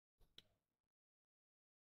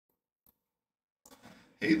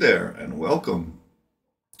Hey there, and welcome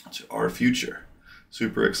to our future.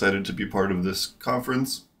 Super excited to be part of this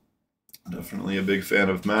conference. Definitely a big fan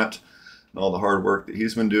of Matt and all the hard work that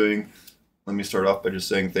he's been doing. Let me start off by just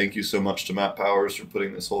saying thank you so much to Matt Powers for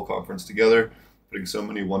putting this whole conference together, putting so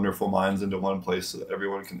many wonderful minds into one place so that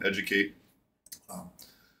everyone can educate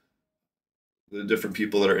the different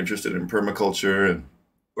people that are interested in permaculture and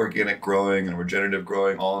organic growing and regenerative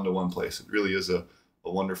growing all into one place. It really is a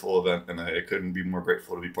wonderful event, and I couldn't be more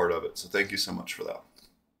grateful to be part of it. So thank you so much for that.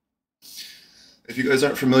 If you guys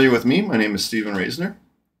aren't familiar with me, my name is Stephen Reisner.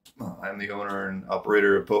 I'm the owner and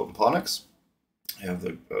operator of Aquaponics. I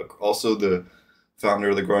have also the founder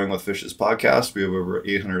of the Growing with Fishes podcast. We have over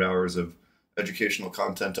 800 hours of educational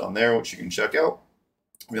content on there, which you can check out.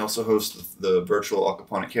 We also host the virtual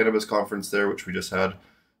Aquaponic Cannabis Conference there, which we just had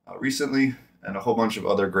recently, and a whole bunch of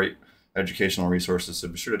other great educational resources. So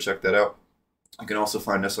be sure to check that out. You can also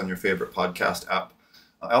find us on your favorite podcast app.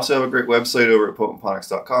 I also have a great website over at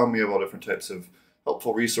Aquaponics.com. We have all different types of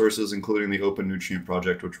helpful resources, including the Open Nutrient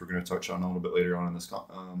Project, which we're going to touch on a little bit later on in this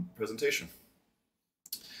presentation.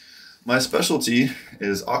 My specialty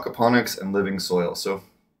is aquaponics and living soil. So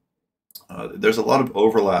there's a lot of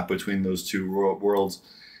overlap between those two worlds,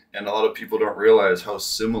 and a lot of people don't realize how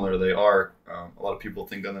similar they are. A lot of people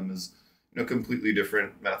think of them as completely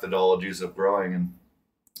different methodologies of growing, and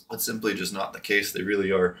it's simply just not the case. They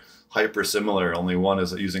really are hyper similar. Only one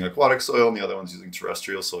is using aquatic soil and the other one's using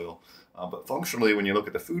terrestrial soil. But functionally, when you look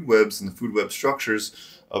at the food webs and the food web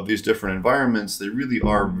structures of these different environments, they really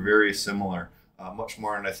are very similar, much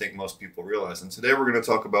more than I think most people realize. And today we're going to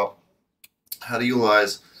talk about how to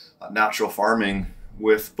utilize natural farming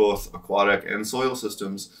with both aquatic and soil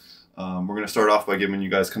systems. We're going to start off by giving you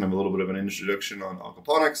guys kind of a little bit of an introduction on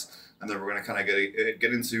aquaponics, and then we're going to kind of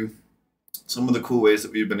get into some of the cool ways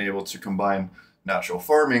that we've been able to combine natural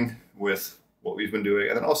farming with what we've been doing,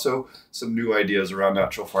 and then also some new ideas around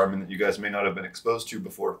natural farming that you guys may not have been exposed to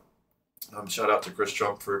before. Shout out to Chris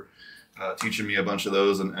Trump for teaching me a bunch of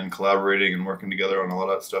those and collaborating and working together on a lot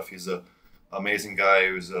of that stuff. He's an amazing guy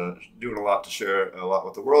who's doing a lot to share a lot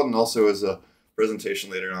with the world, and also is a presentation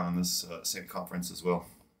later on in this same conference as well.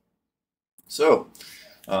 So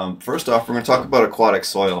first off, we're going to talk about aquatic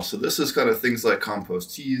soil. So this is kind of things like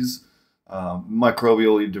compost teas,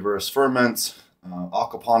 microbially diverse ferments,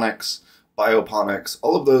 aquaponics, bioponics.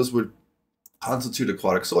 All of those would constitute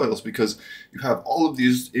aquatic soils because you have all of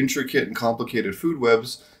these intricate and complicated food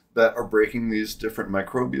webs that are breaking these different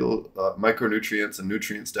micronutrients and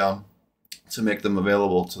nutrients down to make them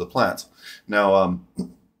available to the plants. Now,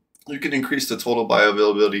 you can increase the total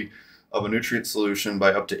bioavailability of a nutrient solution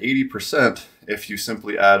by up to 80% if you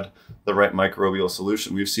simply add the right microbial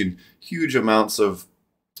solution. We've seen huge amounts of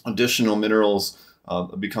additional minerals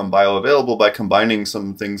become bioavailable by combining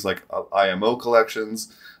some things like IMO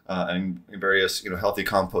collections and various healthy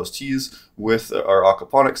compost teas with our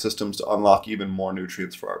aquaponic systems to unlock even more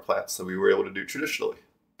nutrients for our plants than we were able to do traditionally,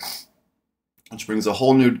 which brings a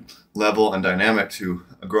whole new level and dynamic to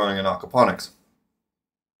growing in aquaponics.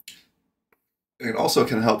 It also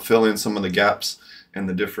can help fill in some of the gaps in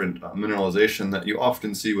the different mineralization that you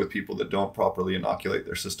often see with people that don't properly inoculate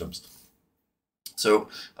their systems. So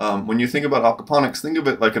when you think about aquaponics, think of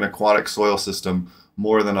it like an aquatic soil system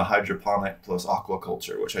more than a hydroponic plus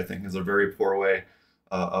aquaculture, which I think is a very poor way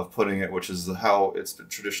of putting it, which is how it's been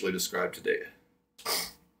traditionally described today.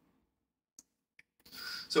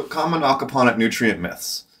 So common aquaponic nutrient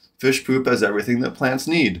myths. Fish poop has everything that plants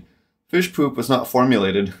need. Fish poop was not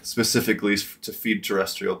formulated specifically to feed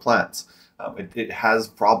terrestrial plants. It has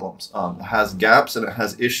problems, it has gaps, and it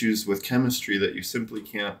has issues with chemistry that you simply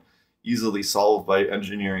can't easily solve by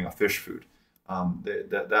engineering a fish food.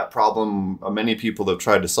 That problem, many people have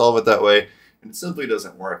tried to solve it that way, and it simply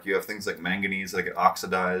doesn't work. You have things like manganese that get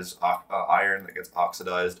oxidized, iron that gets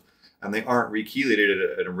oxidized, and they aren't rechelated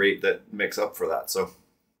at a rate that makes up for that.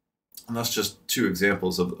 And that's just two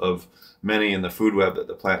examples of many in the food web that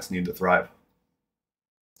the plants need to thrive.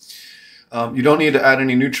 You don't need to add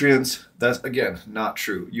any nutrients. That's, again, not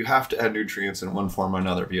true. You have to add nutrients in one form or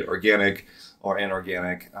another, be it organic or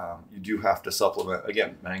inorganic. You do have to supplement,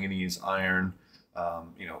 again, manganese, iron,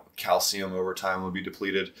 calcium over time will be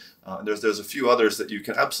depleted. There's a few others that you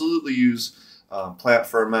can absolutely use, plant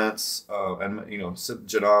ferments and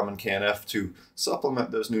Genome and KNF to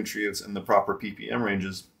supplement those nutrients in the proper ppm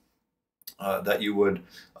ranges that you would,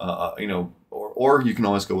 or you can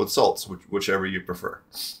always go with salts, whichever you prefer.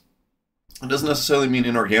 It doesn't necessarily mean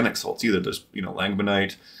inorganic salts either. There's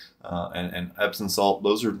langbonite and Epsom salt.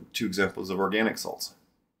 Those are two examples of organic salts.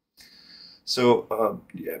 So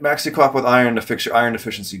MaxiQuap with iron to fix your iron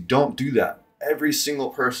deficiency. Don't do that. Every single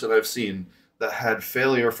person I've seen that had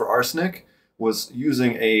failure for arsenic was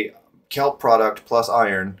using a kelp product plus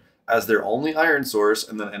iron as their only iron source,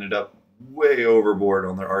 and then ended up way overboard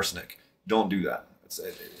on their arsenic. Don't do that.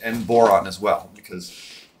 And boron as well,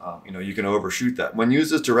 because you can overshoot that. When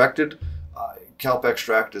used as directed, kelp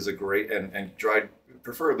extract is a great, and dried,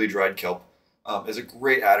 preferably dried kelp, is a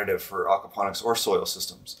great additive for aquaponics or soil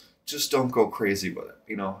systems. Just don't go crazy with it.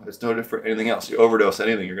 It's no different than anything else. You overdose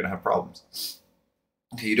anything, you're going to have problems.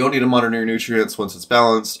 Okay, you don't need to monitor your nutrients once it's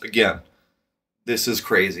balanced. Again, this is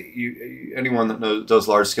crazy. Anyone that does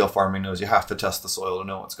large-scale farming knows you have to test the soil to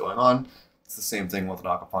know what's going on. It's the same thing with an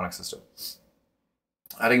aquaponics system.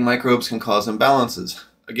 Adding microbes can cause imbalances.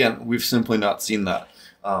 Again, we've simply not seen that.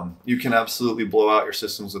 You can absolutely blow out your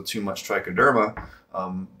systems with too much trichoderma,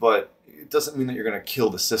 but it doesn't mean that you're going to kill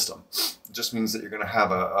the system. It just means that you're going to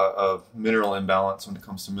have a mineral imbalance when it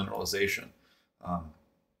comes to mineralization.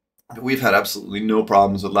 We've had absolutely no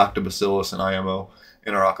problems with lactobacillus and IMO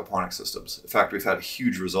in our aquaponic systems. In fact, we've had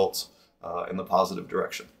huge results in the positive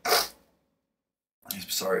direction.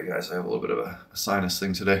 Sorry, guys, I have a little bit of a sinus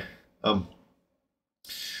thing today.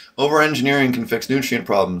 Over-engineering can fix nutrient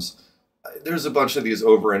problems. There's a bunch of these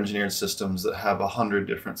over-engineered systems that have 100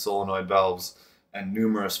 different solenoid valves and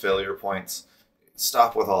numerous failure points.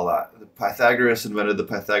 Stop with all that. Pythagoras invented the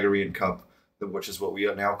Pythagorean cup, which is what we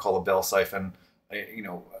now call a bell siphon,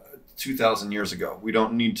 2,000 years ago. We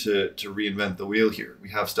don't need to reinvent the wheel here. We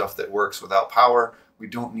have stuff that works without power. We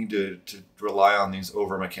don't need to rely on these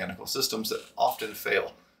over-mechanical systems that often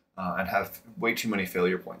fail and have way too many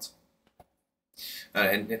failure points.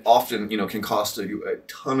 And it often, can cost you a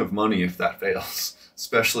ton of money if that fails,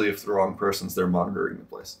 especially if the wrong person's there monitoring the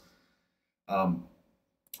place.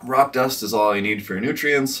 Rock dust is all you need for your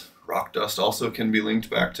nutrients. Rock dust also can be linked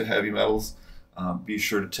back to heavy metals. Be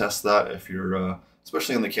sure to test that if you're,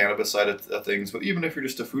 especially on the cannabis side of things, but even if you're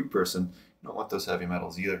just a food person, you don't want those heavy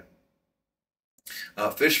metals either.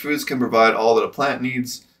 Fish foods can provide all that a plant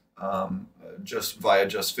needs just via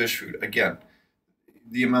fish food. Again,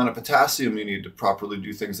 the amount of potassium you need to properly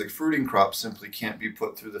do things like fruiting crops simply can't be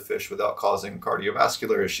put through the fish without causing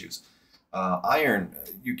cardiovascular issues. Iron,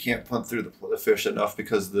 you can't put through the fish enough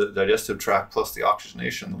because the digestive tract plus the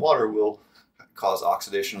oxygenation in the water will cause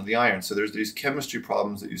oxidation of the iron. So there's these chemistry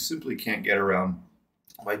problems that you simply can't get around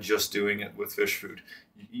by just doing it with fish food.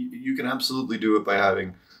 You can absolutely do it by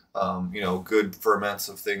having good ferments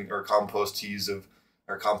of things, or compost teas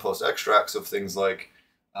or compost extracts of things like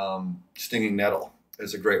stinging nettle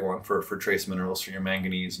is a great one for trace minerals, for your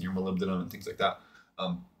manganese and your molybdenum and things like that.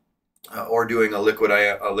 Or doing a liquid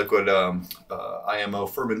IMO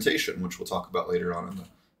fermentation, which we'll talk about later on in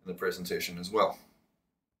the presentation as well.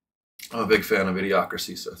 I'm a big fan of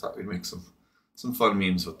Idiocracy, so I thought we'd make some fun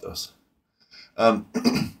memes with this.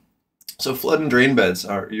 So flood and drain beds,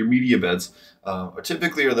 or your media beds,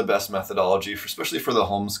 typically are the best methodology, especially for the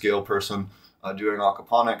home scale person doing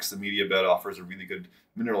aquaponics. The media bed offers a really good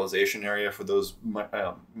mineralization area for those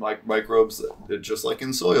microbes that, just like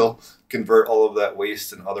in soil, convert all of that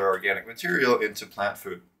waste and other organic material into plant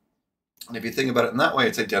food. And if you think about it in that way,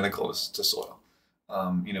 it's identical to soil.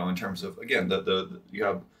 In terms of, again, you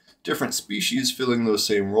have different species filling those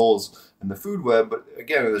same roles in the food web, but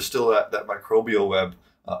again, there's still that microbial web,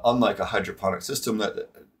 unlike a hydroponic system that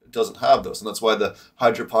doesn't have those. And that's why the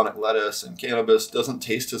hydroponic lettuce and cannabis doesn't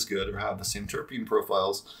taste as good or have the same terpene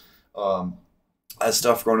profiles as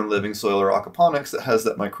stuff grown in living soil or aquaponics that has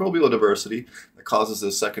that microbial diversity that causes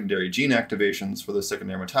those secondary gene activations for the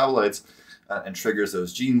secondary metabolites and triggers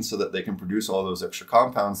those genes so that they can produce all those extra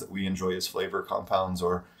compounds that we enjoy as flavor compounds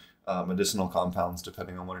or medicinal compounds,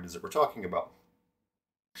 depending on what it is that we're talking about.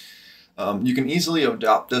 You can easily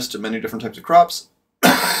adapt this to many different types of crops.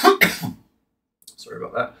 Sorry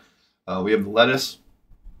about that. We have the lettuce.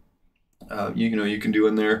 You can do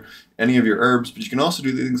in there any of your herbs, but you can also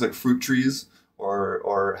do things like fruit trees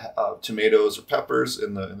or tomatoes or peppers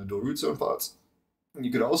in the dual root zone plots. And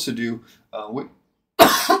you could also do. I'm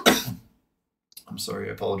sorry,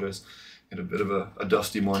 I apologize. I had a bit of a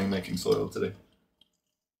dusty morning making soil today.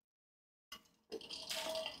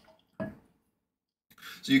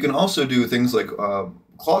 So you can also do things like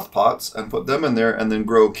cloth pots and put them in there and then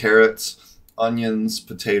grow carrots, onions,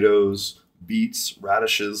 potatoes, beets,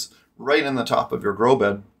 radishes right in the top of your grow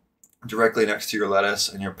bed, directly next to your lettuce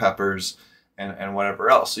and your peppers and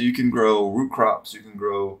whatever else. So you can grow root crops, you can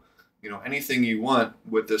grow anything you want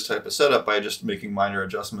with this type of setup by just making minor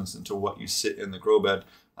adjustments into what you sit in the grow bed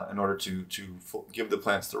in order to give the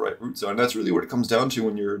plants the right root zone. And that's really what it comes down to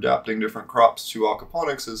when you're adapting different crops to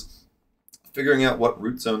aquaponics, is figuring out what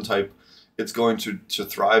root zone type it's going to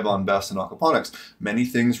thrive on best in aquaponics. Many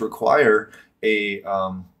things require a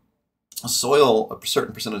soil, a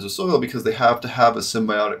certain percentage of soil, because they have to have a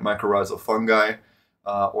symbiotic mycorrhizal fungi,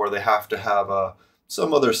 or they have to have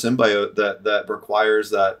some other symbiote that requires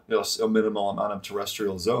that, you know, a minimal amount of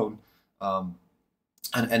terrestrial zone,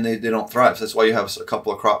 and they don't thrive. So that's why you have a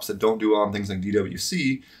couple of crops that don't do well on things like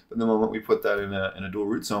DWC, but the moment we put that in a dual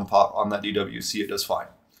root zone pot on that DWC, it does fine,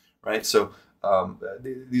 right? So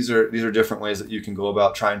these are different ways that you can go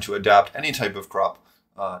about trying to adapt any type of crop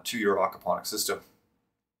to your aquaponic system.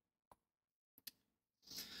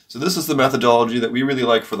 So this is the methodology that we really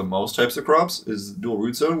like for the most types of crops, is dual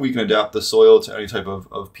root zone. We can adapt the soil to any type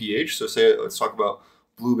of pH. So say, let's talk about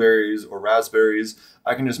blueberries or raspberries.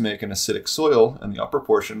 I can just make an acidic soil in the upper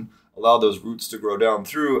portion, allow those roots to grow down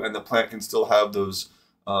through, and the plant can still have those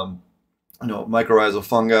mycorrhizal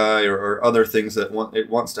fungi or other things that it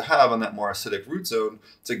wants to have in that more acidic root zone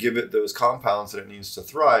to give it those compounds that it needs to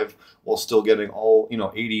thrive, while still getting all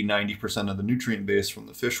 80–90% of the nutrient base from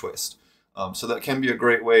the fish waste. So that can be a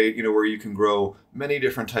great way, where you can grow many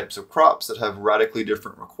different types of crops that have radically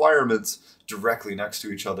different requirements directly next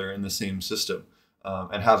to each other in the same system,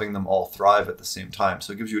 and having them all thrive at the same time.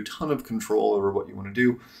 So it gives you a ton of control over what you want to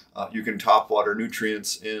do. You can top water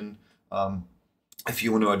nutrients in if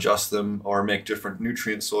you want to adjust them, or make different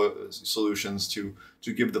nutrient solutions to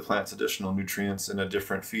give the plants additional nutrients in a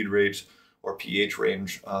different feed rate or pH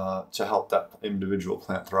range to help that individual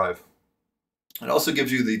plant thrive. It also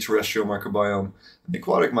gives you the terrestrial microbiome and the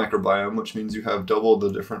aquatic microbiome, which means you have double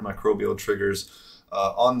the different microbial triggers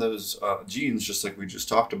on those genes, just like we just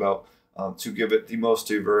talked about, to give it the most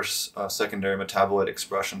diverse secondary metabolite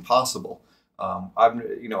expression possible.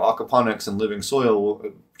 Aquaponics and living soil,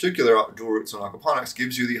 in particular dual root zone aquaponics,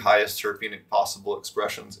 gives you the highest terpenic possible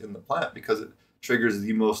expressions in the plant because it triggers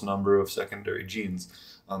the most number of secondary genes.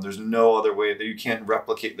 There's no other way that you can't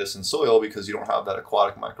replicate this in soil because you don't have that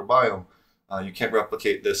aquatic microbiome. You can't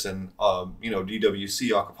replicate this in DWC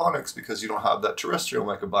aquaponics because you don't have that terrestrial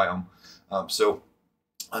microbiome. So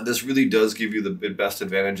this really does give you the best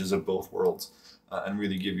advantages of both worlds, and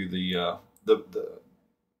really give you the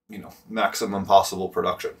maximum possible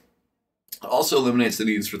production. It also eliminates the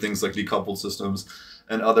needs for things like decoupled systems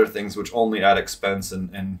and other things which only add expense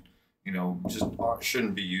and just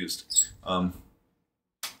shouldn't be used.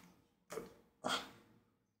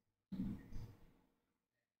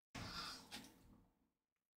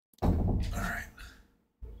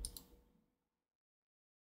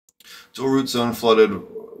 Dual root zone flooded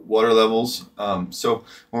water levels. So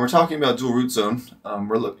when we're talking about dual root zone,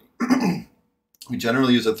 we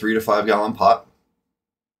generally use a 3 to 5 gallon pot.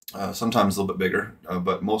 Sometimes a little bit bigger,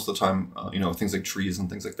 but most of the time, things like trees and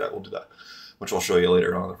things like that will do that, which I'll show you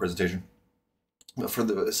later on in the presentation. But for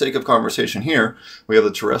the sake of conversation here, we have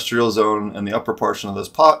the terrestrial zone in the upper portion of this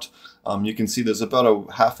pot. You can see there's about a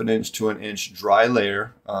 1/2 inch to 1 inch dry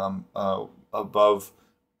layer above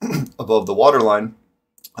the water line.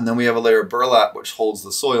 And then we have a layer of burlap which holds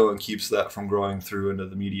the soil and keeps that from growing through into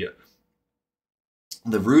the media.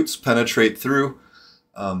 The roots penetrate through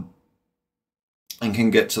and can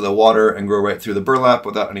get to the water and grow right through the burlap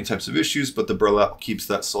without any types of issues, but the burlap keeps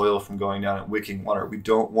that soil from going down and wicking water. We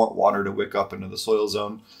don't want water to wick up into the soil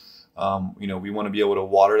zone. We want to be able to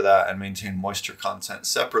water that and maintain moisture content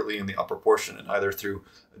separately in the upper portion, and either through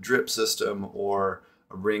a drip system or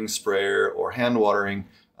a ring sprayer or hand watering.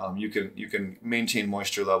 You can maintain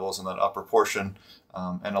moisture levels in that upper portion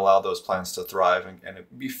and allow those plants to thrive and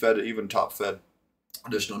be fed, even top fed,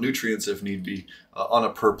 additional nutrients if need be on a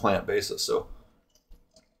per plant basis. So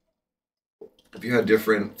if you had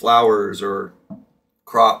different flowers or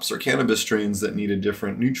crops or cannabis strains that needed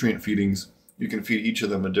different nutrient feedings, you can feed each of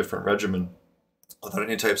them a different regimen without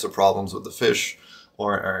any types of problems with the fish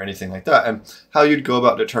or anything like that. And how you'd go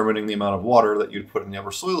about determining the amount of water that you'd put in the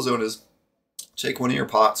upper soil zone is take one of your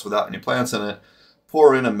pots without any plants in it,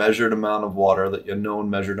 pour in a measured amount of water, a known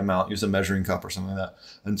measured amount, use a measuring cup or something like that,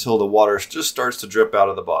 until the water just starts to drip out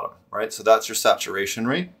of the bottom, right? So that's your saturation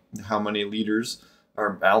rate, how many liters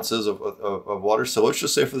or ounces of water. So let's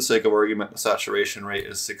just say, for the sake of argument, the saturation rate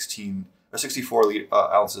is 64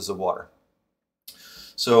 ounces of water.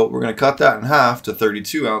 So we're going to cut that in half to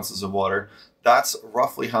 32 ounces of water. That's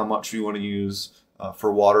roughly how much we want to use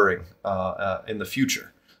for watering in the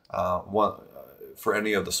future. For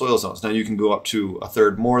any of the soil zones. Now you can go up to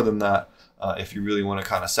 1/3 more than that if you really want to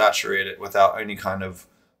kind of saturate it without any kind of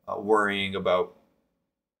worrying about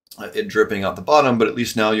it dripping out the bottom, but at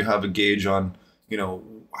least now you have a gauge on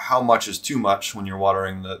how much is too much when you're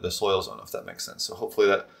watering the soil zone, if that makes sense. So hopefully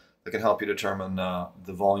that can help you determine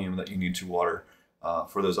the volume that you need to water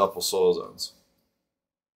for those upper soil zones.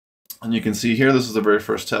 And you can see here, this is the very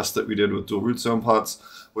first test that we did with dual root zone pots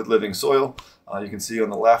with living soil. You can see on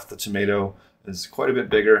the left, the tomato is quite a bit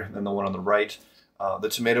bigger than the one on the right. The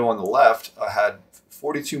tomato on the left had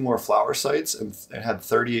 42 more flower sites and it had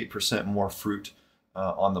 38% more fruit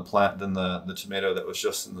on the plant than the tomato that was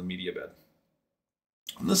just in the media bed.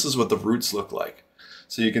 And this is what the roots look like.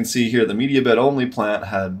 So you can see here the media bed only plant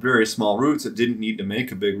had very small roots. It didn't need to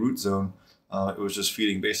make a big root zone. It was just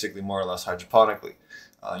feeding basically more or less hydroponically.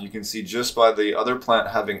 You can see just by the other plant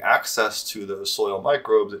having access to those soil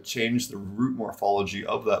microbes, it changed the root morphology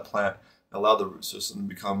of that plant, allowed the root system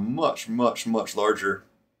to become much, much, much larger.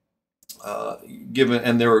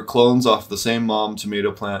 And there were clones off the same mom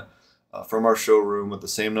tomato plant from our showroom with the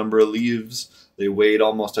same number of leaves. They weighed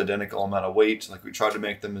almost identical amount of weight. Like we tried to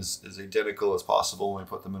make them as identical as possible when we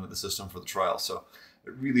put them into the system for the trial. So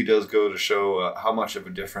it really does go to show how much of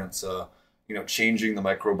a difference changing the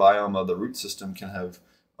microbiome of the root system can have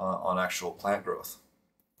on actual plant growth.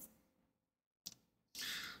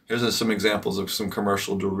 Here's some examples of some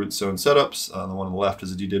commercial dual root zone setups. The one on the left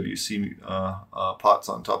is a DWC pots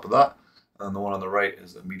on top of that, and the one on the right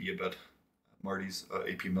is a media bed, Marty's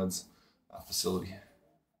AP Meds facility.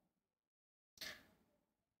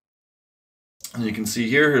 And you can see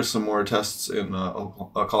here's some more tests in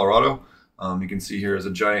Colorado. You can see here is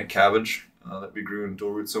a giant cabbage that we grew in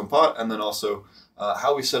dual root zone pot, and then also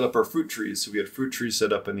how we set up our fruit trees. So we had fruit trees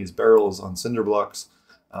set up in these barrels on cinder blocks,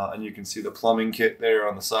 and you can see the plumbing kit there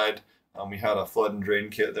on the side. We had a flood and drain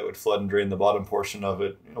kit that would flood and drain the bottom portion of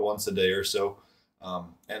it once a day or so,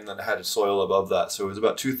 and then it had soil above that. So it was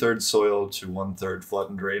about 2/3 soil to 1/3 flood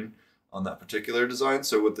and drain on that particular design.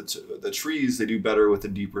 So with the trees, they do better with a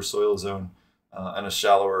deeper soil zone and a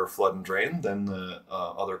shallower flood and drain than the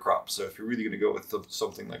other crops. So if you're really going to go with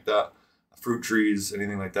something like that, fruit trees,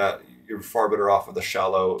 anything like that, you're far better off with a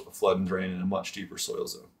shallow flood and drain and a much deeper soil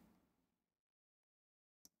zone.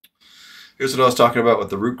 Here's what I was talking about with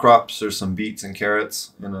the root crops. There's some beets and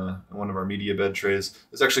carrots in one of our media bed trays.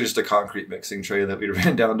 It's actually just a concrete mixing tray that we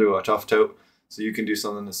ran down to a tough tote. So you can do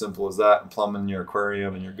something as simple as that and plumb in your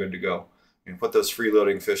aquarium and you're good to go. You can put those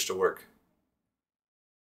freeloading fish to work.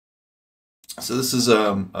 So this is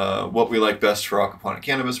what we like best for aquaponic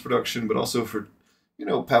cannabis production, but also for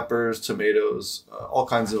peppers, tomatoes, all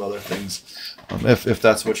kinds of other things. If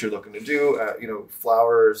that's what you're looking to do,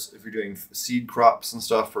 flowers, if you're doing seed crops and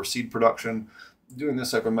stuff for seed production, doing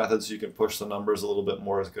this type of method so you can push the numbers a little bit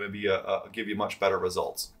more is going to be give you much better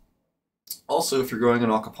results. Also, if you're growing in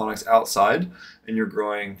aquaponics outside and you're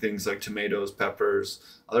growing things like tomatoes, peppers,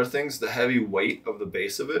 other things, the heavy weight of the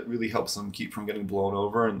base of it really helps them keep from getting blown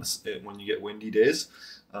over when you get windy days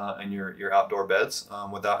and your outdoor beds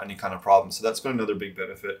without any kind of problem. So that's been another big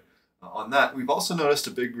benefit on that. We've also noticed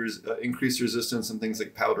a big increased resistance in things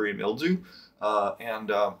like powdery mildew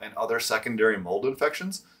and other secondary mold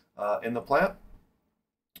infections in the plant.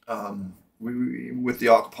 With the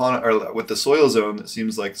aquaponic or with the soil zone, it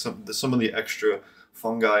seems like some of the extra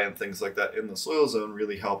fungi and things like that in the soil zone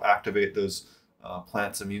really help activate those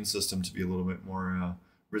plants' immune system to be a little bit more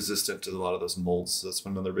resistant to a lot of those molds. So that's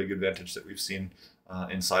another big advantage that we've seen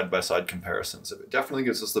in side-by-side comparisons. It definitely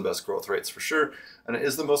gives us the best growth rates for sure, and it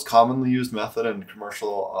is the most commonly used method in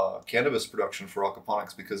commercial cannabis production for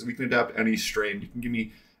aquaponics because we can adapt any strain. You can give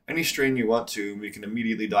me any strain you want to, and we can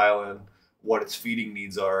immediately dial in what its feeding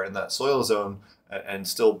needs are in that soil zone and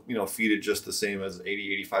still feed it just the same as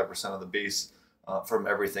 80-85% of the base from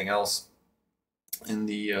everything else in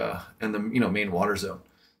the main water zone.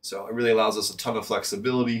 So it really allows us a ton of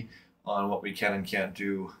flexibility on what we can and can't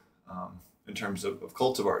do in terms of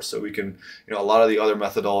cultivars. So we can, a lot of the other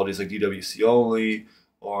methodologies like DWC only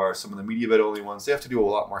or some of the media bed only ones, they have to do a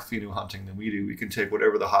lot more pheno hunting than we do. We can take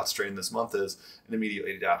whatever the hot strain this month is and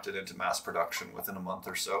immediately adapt it into mass production within a month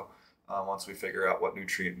or so. Once we figure out what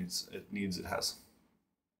nutrient it has.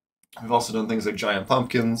 We've also done things like giant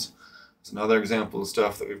pumpkins. It's another example of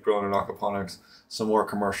stuff that we've grown in aquaponics. Some more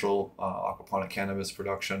commercial aquaponic cannabis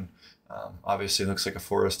production. Obviously, it looks like a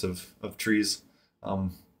forest of trees.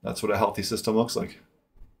 That's what a healthy system looks like.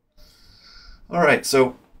 All right,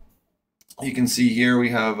 so you can see here we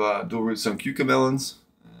have dual root zone cucamelons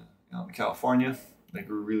out in California. They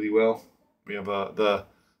grew really well. We have the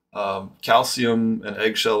calcium and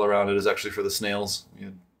eggshell around it is actually for the snails. We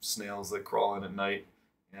had snails that crawl in at night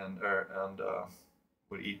and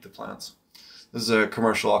would eat the plants. This is a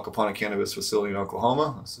commercial aquaponic cannabis facility in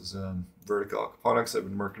Oklahoma. This is Vertical Aquaponics. I've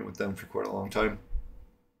been working with them for quite a long time.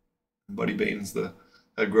 Buddy Bain's the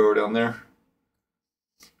head grower down there.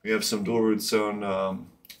 We have some dual root zone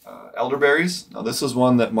elderberries. Now this is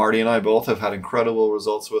one that Marty and I both have had incredible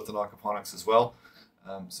results with in aquaponics as well.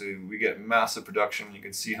 So we get massive production. You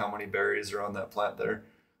can see how many berries are on that plant there.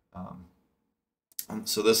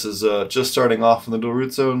 So this is just starting off in the dual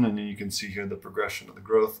root zone, and you can see here the progression of the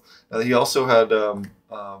growth. He also had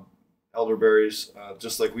elderberries,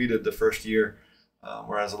 just like we did the first year,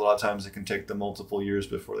 whereas a lot of times it can take them multiple years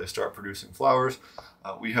before they start producing flowers.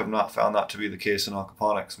 We have not found that to be the case in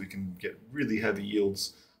aquaponics. We can get really heavy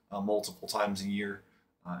yields multiple times a year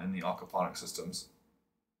in the aquaponic systems.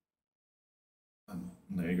 And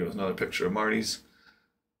there you go, another picture of Marty's.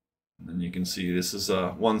 And then you can see this is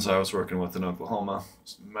ones I was working with in Oklahoma.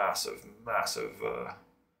 It's massive, massive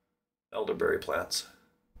elderberry plants.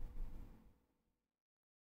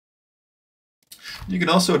 You can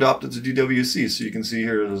also adopt it to DWC. So you can see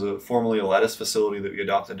here there's formerly a lettuce facility that we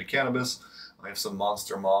adopted to cannabis. I have some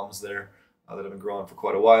monster moms there that have been growing for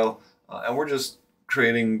quite a while. And we're just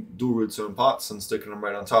creating dual root zone pots and sticking them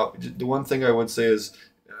right on top. The one thing I would say is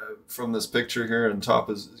from this picture here on top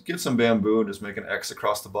is get some bamboo and just make an X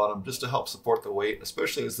across the bottom just to help support the weight,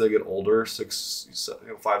 especially as they get older,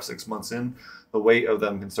 5-6 months in, the weight of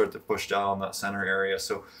them can start to push down on that center area.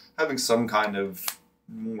 So having some kind of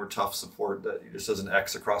more tough support that just has an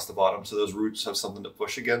X across the bottom so those roots have something to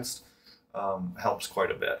push against helps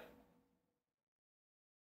quite a bit.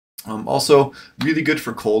 Also really good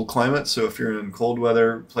for cold climates. So if you're in cold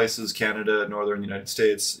weather places, Canada, northern United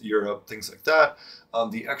States, Europe, things like that,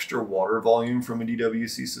 the extra water volume from a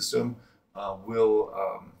DWC system will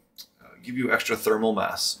give you extra thermal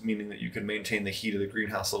mass, meaning that you can maintain the heat of the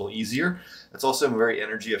greenhouse a little easier. It's also very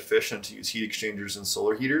energy efficient to use heat exchangers and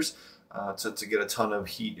solar heaters to get a ton of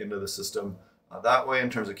heat into the system that way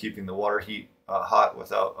in terms of keeping the water heat hot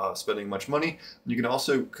without spending much money. You can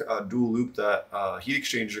also dual loop that heat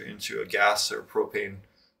exchanger into a gas or propane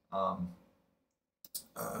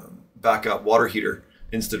backup water heater,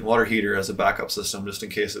 instant water heater as a backup system, just in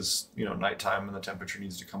case it's nighttime and the temperature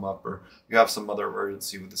needs to come up, or you have some other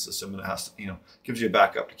emergency with the system and it has to gives you a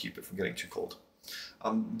backup to keep it from getting too cold.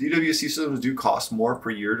 DWC systems do cost more per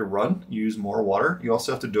year to run, use more water. You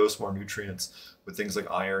also have to dose more nutrients with things like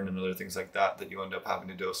iron and other things like that you end up having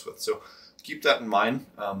to dose with. So keep that in mind.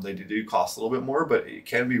 They do cost a little bit more, but it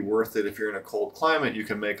can be worth it if you're in a cold climate. You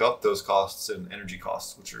can make up those costs in energy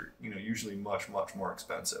costs, which are usually much more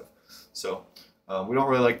expensive. So we don't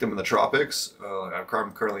really like them in the tropics. I'm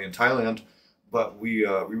currently in Thailand, but we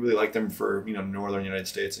really like them for northern United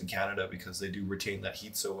States and Canada because they do retain that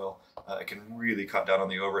heat so well. It can really cut down on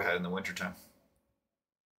the overhead in the wintertime.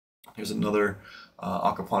 Here's another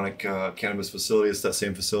aquaponic cannabis facility. It's that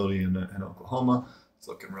same facility in Oklahoma. It's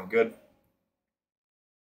looking real good.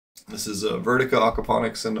 This is Vertica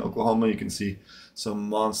Aquaponics in Oklahoma. You can see some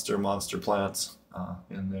monster plants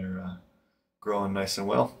in there growing nice and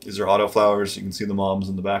well. These are autoflowers. You can see the moms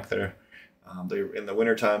in the back there. In the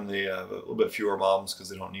wintertime, they have a little bit fewer moms because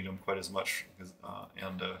they don't need them quite as much,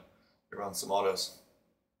 and they run some autos.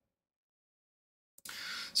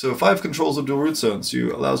 So 5 controls of dual root zones.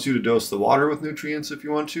 Allows you to dose the water with nutrients if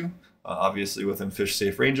you want to, obviously within fish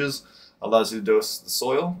safe ranges. Allows you to dose the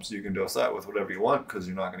soil, so you can dose that with whatever you want because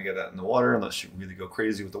you're not going to get that in the water unless you really go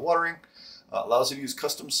crazy with the watering. Allows you to use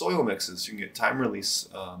custom soil mixes. You can get time release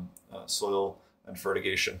soil and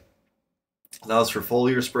fertigation. Allows for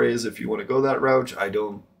foliar sprays if you want to go that route. I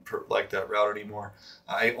don't like that route anymore.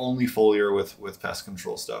 I only foliar with pest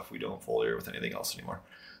control stuff. We don't foliar with anything else anymore.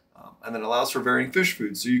 And then allows for varying fish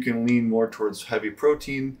foods, so you can lean more towards heavy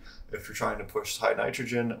protein if you're trying to push high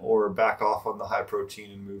nitrogen, or back off on the high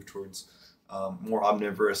protein and move towards more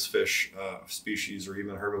omnivorous fish species, or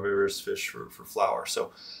even herbivorous fish for flour.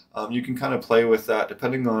 So you can kind of play with that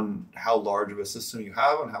depending on how large of a system you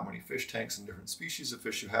have and how many fish tanks and different species of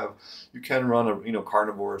fish you have. You can run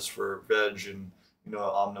carnivores for veg and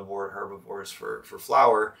omnivore herbivores for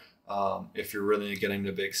flour. If you're really getting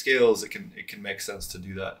to big scales, it can make sense to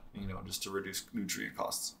do that, just to reduce nutrient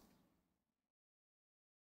costs.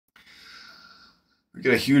 We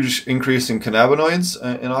get a huge increase in cannabinoids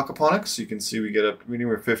in aquaponics. You can see we get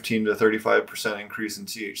anywhere 15 to 35% increase in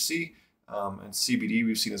THC. And CBD,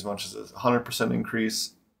 we've seen as much as a 100%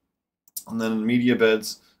 increase. And then in media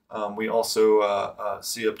beds, we also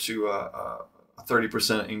see up to a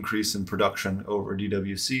 30% increase in production over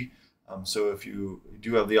DWC. So if you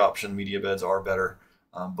do have the option, media beds are better,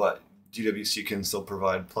 but DWC can still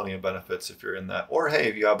provide plenty of benefits if you're in that. Or hey,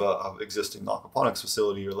 if you have a existing aquaponics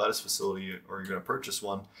facility or lettuce facility, or you're going to purchase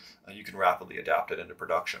one, you can rapidly adapt it into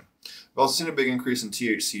production. We've also seen a big increase in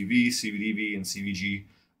THCV, CBDV, and CVG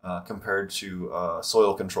compared to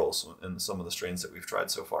soil controls in some of the strains that we've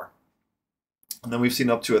tried so far. And then we've seen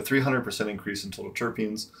up to a 300% increase in total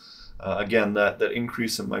terpenes, Again, that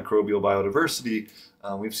increase in microbial biodiversity,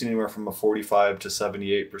 we've seen anywhere from a 45 to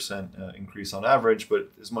 78% increase on average, but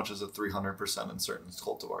as much as a 300% in certain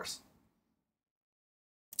cultivars.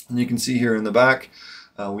 And you can see here in the back,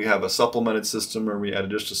 we have a supplemented system where we add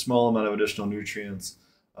just a small amount of additional nutrients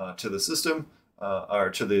to the system, or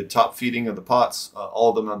to the top feeding of the pots. All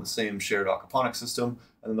of them have the same shared aquaponics system.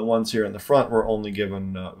 And then the ones here in the front were only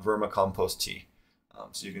given vermicompost tea.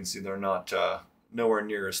 So you can see they're not nowhere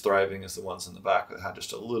near as thriving as the ones in the back that had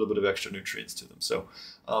just a little bit of extra nutrients to them. So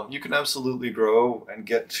you can absolutely grow and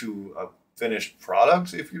get to a finished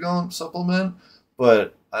product if you don't supplement,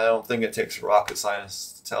 but I don't think it takes rocket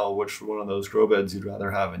science to tell which one of those grow beds you'd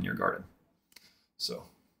rather have in your garden. So,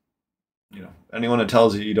 you know, anyone that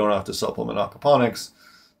tells you you don't have to supplement aquaponics,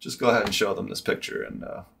 just go ahead and show them this picture and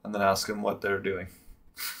then ask them what they're doing.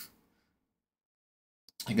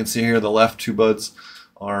 You can see here the left two buds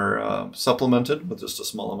are supplemented with just a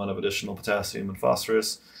small amount of additional potassium and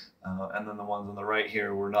phosphorus, and then the ones on the right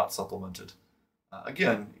here were not supplemented.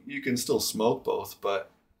 Again, you can still smoke both,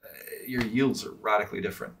 but your yields are radically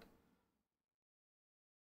different.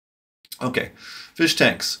 Okay, fish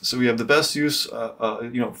tanks. So we have the best use,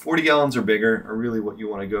 40 gallons or bigger are really what you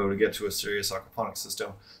want to go to get to a serious aquaponics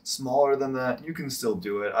system. Smaller than that, you can still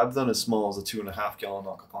do it. I've done as small as a 2.5 gallon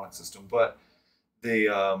aquaponics system, but they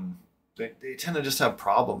tend to just have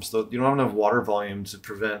problems. You don't have enough water volume to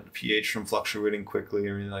prevent pH from fluctuating quickly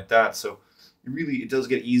or anything like that. So it does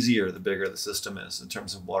get easier the bigger the system is in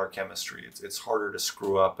terms of water chemistry. It's harder to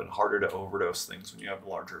screw up and harder to overdose things when you have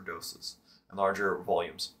larger doses and larger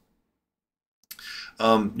volumes.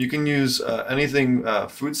 You can use anything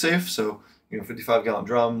food safe, so 55-gallon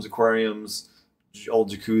drums, aquariums,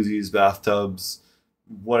 old jacuzzis, bathtubs,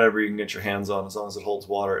 whatever you can get your hands on. As long as it holds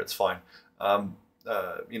water, it's fine.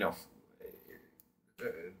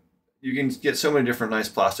 You can get so many different nice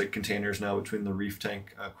plastic containers now between the reef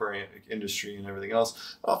tank aquarium industry and everything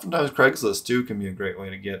else. Oftentimes Craigslist too can be a great way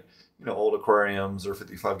to get old aquariums or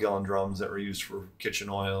 55-gallon drums that were used for kitchen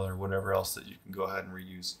oil or whatever else that you can go ahead and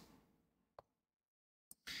reuse.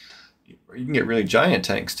 Or you can get really giant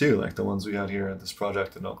tanks too, like the ones we had here at this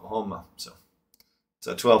project in Oklahoma. So it's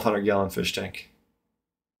a 1,200-gallon fish tank.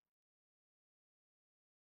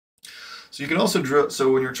 So you can also drill.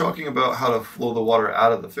 So when you're talking about how to flow the water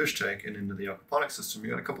out of the fish tank and into the aquaponics system, you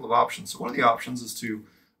got a couple of options. So one of the options is to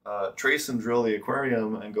trace and drill the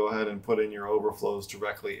aquarium and go ahead and put in your overflows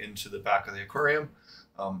directly into the back of the aquarium.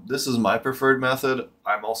 This is my preferred method.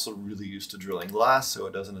 I'm also really used to drilling glass, so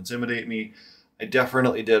it doesn't intimidate me. I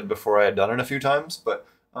definitely did before I had done it a few times, but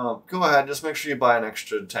go ahead, just make sure you buy an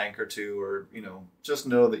extra tank or two, or just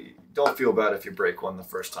know that you don't feel bad if you break one the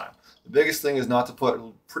first time. The biggest thing is not to put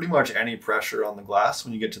pretty much any pressure on the glass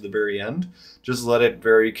when you get to the very end. Just let it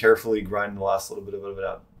very carefully grind the last little bit of it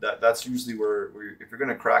out. That's usually where if you're going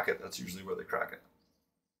to crack it, that's usually where they crack it.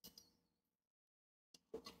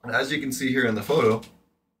 And as you can see here in the photo,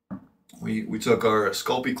 we took our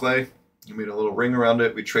Sculpey clay, we made a little ring around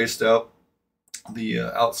it, we traced out the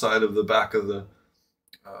outside of the back of the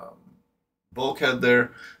bulkhead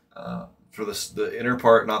there for the inner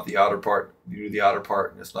part, not the outer part. You do the outer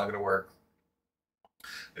part and it's not going to work.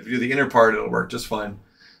 If you do the inner part, it'll work just fine.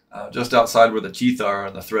 Just outside where the teeth are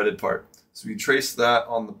on the threaded part. So you trace that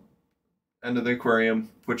on the end of the aquarium,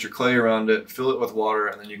 put your clay around it, fill it with water,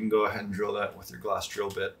 and then you can go ahead and drill that with your glass drill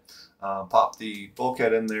bit. Pop the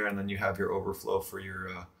bulkhead in there, and then you have your overflow for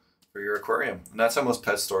your aquarium. And that's how most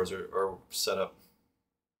pet stores are set up.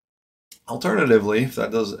 Alternatively, if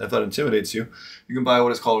that intimidates you, you can buy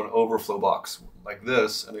what is called an overflow box like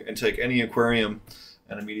this, and take any aquarium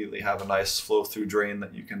and immediately have a nice flow through drain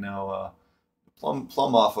that you can now plumb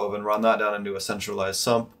off of and run that down into a centralized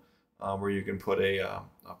sump where you can put a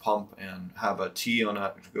pump and have a T on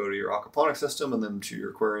it to go to your aquaponic system and then to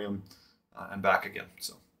your aquarium and back again.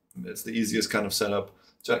 So it's the easiest kind of setup.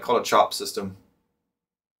 It's called a chop system.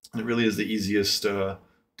 It really is the easiest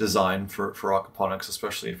design for aquaponics,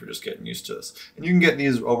 especially if you're just getting used to this. And you can get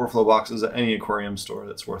these overflow boxes at any aquarium store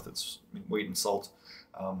that's worth its weight in salt.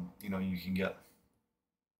 You can get.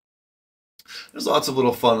 There's lots of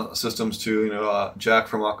little fun systems too. Jack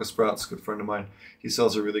from Aquasprouts, a good friend of mine, he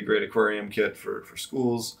sells a really great aquarium kit for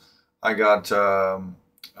schools. I got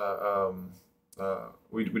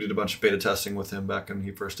we did a bunch of beta testing with him back when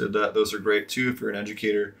he first did that. Those are great too if you're an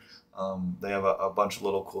educator. They have a bunch of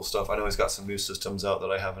little cool stuff. I know he's got some new systems out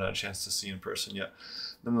that I haven't had a chance to see in person yet.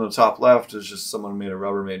 Then on the top left is just someone made a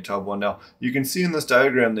Rubbermaid tub one. Now, you can see in this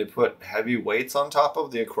diagram they put heavy weights on top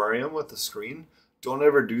of the aquarium with the screen. Don't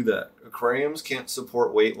ever do that. Aquariums can't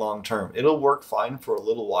support weight long term. It'll work fine for a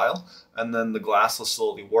little while, and then the glass will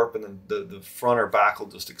slowly warp, and then the front or back will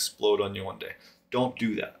just explode on you one day. Don't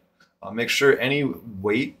do that. Make sure any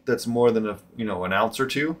weight that's more than an ounce or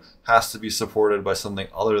two has to be supported by something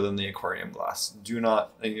other than the aquarium glass. Do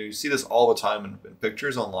not, and you see this all the time in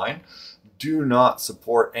pictures online. Do not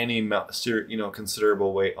support any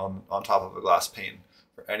considerable weight on top of a glass pane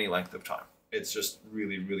for any length of time. It's just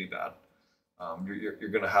really, really bad. You're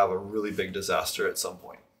going to have a really big disaster at some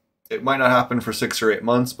point. It might not happen for 6 or 8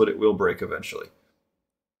 months, but it will break eventually.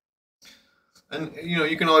 And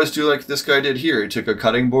you can always do like this guy did here. He took a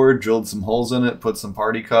cutting board, drilled some holes in it, put some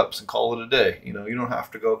party cups, and call it a day. You don't have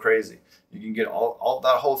to go crazy. You can get all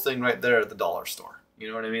that whole thing right there at the dollar store. You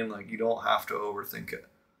know what I mean? Like, you don't have to overthink it.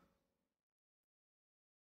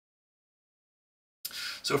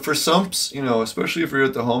 So for sumps, especially if you're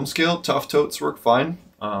at the home scale, tough totes work fine.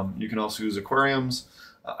 You can also use aquariums,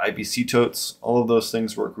 IBC totes. All of those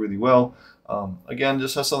things work really well. Again,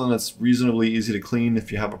 just have something that's reasonably easy to clean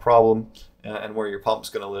if you have a problem, and where your pump's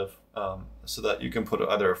going to live, so that you can put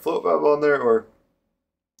either a float valve on there or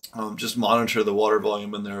just monitor the water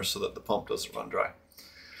volume in there so that the pump doesn't run dry.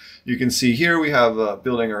 You can see here we have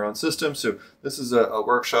building our own system. So this is a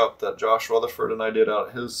workshop that Josh Rutherford and I did out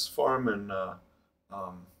at his farm in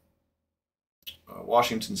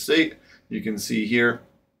Washington State. You can see here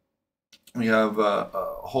we have a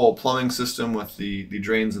whole plumbing system with the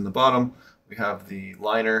drains in the bottom. We have the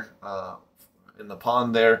liner in the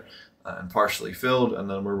pond there and partially filled, and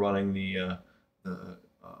then we're running the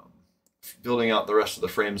building out the rest of the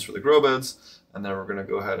frames for the grow beds, and then we're going to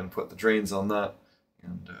go ahead and put the drains on that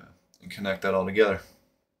and connect that all together.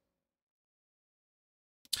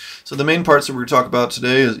 So the main parts that we're going to talk about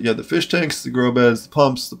today is the fish tanks, the grow beds, the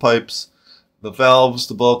pumps, the pipes, the valves,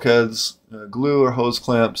 the bulkheads, glue or hose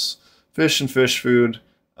clamps, fish and fish food,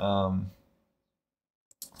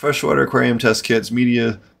 freshwater aquarium test kits,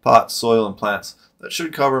 media, pots, soil, and plants. That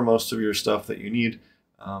should cover most of your stuff that you need.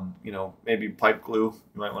 Maybe pipe glue.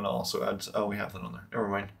 You might want to also add. Oh, we have that on there. Never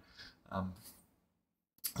mind.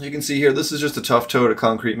 You can see here, this is just a tough tote, a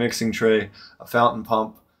concrete mixing tray, a fountain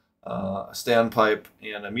pump, a standpipe,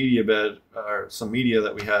 and a media bed, or some media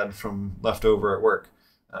that we had from leftover at work.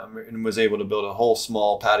 And was able to build a whole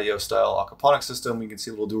small patio-style aquaponics system. You can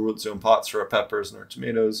see little dual root zone pots for our peppers and our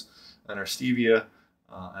tomatoes and our stevia,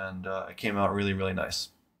 and it came out really, really nice.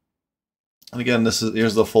 And again,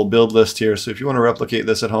 here's the full build list here. So if you want to replicate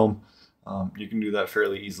this at home, you can do that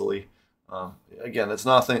fairly easily. Again, it's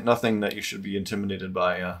nothing that you should be intimidated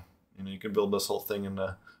by. You can build this whole thing in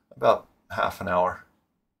about half an hour.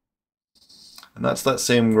 And that's that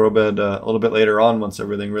same grow bed a little bit later on once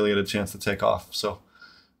everything really had a chance to take off. So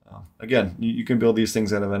again, you can build these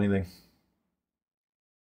things out of anything.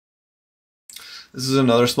 This is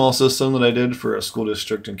another small system that I did for a school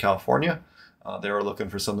district in California. They were looking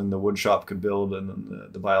for something the wood shop could build and then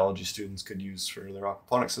the biology students could use for their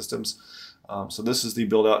aquaponic systems. So this is the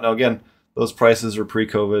build out. Now again, those prices are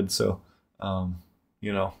pre-COVID, so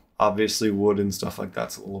obviously wood and stuff like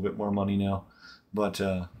that's a little bit more money now, but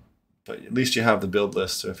at least you have the build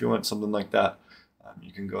list. So if you want something like that,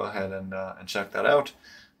 you can go ahead and check that out,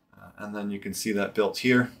 and then you can see that built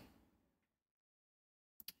here.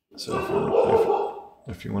 So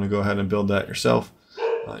if you want to go ahead and build that yourself,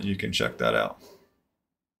 you can check that out.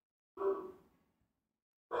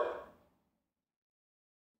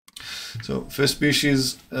 So fish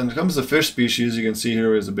species, and when it comes to fish species, you can see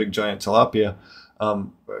here is a big giant tilapia.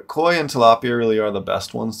 Koi and tilapia really are the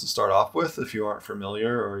best ones to start off with if you aren't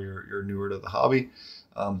familiar or you're newer to the hobby.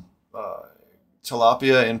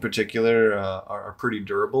 Tilapia in particular are pretty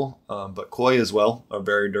durable, but koi as well are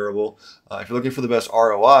very durable. If you're looking for the best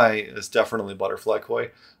ROI, it's definitely butterfly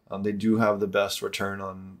koi. They do have the best return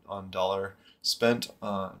on dollar spent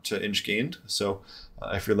to inch gained. So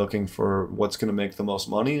if you're looking for what's going to make the most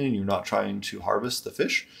money and you're not trying to harvest the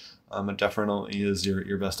fish, it definitely is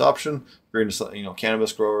your best option. If you're into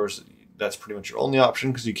cannabis growers, that's pretty much your only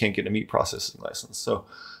option because you can't get a meat processing license. So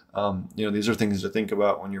these are things to think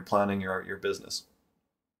about when you're planning your business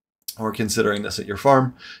or considering this at your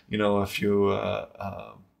farm. If you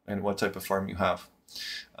and what type of farm you have.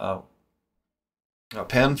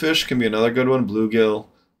 Panfish can be another good one. Bluegill,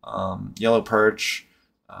 yellow perch,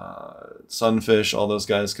 sunfish, all those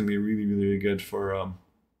guys can be really, really good for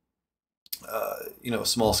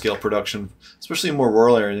small scale production, especially in more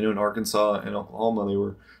rural areas. In Arkansas and Oklahoma, they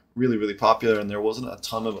were really, really popular, and there wasn't a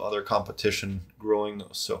ton of other competition growing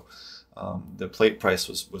those. So The plate price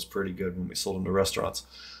was pretty good when we sold them to restaurants.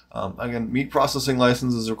 Again, meat processing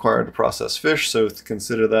license is required to process fish, so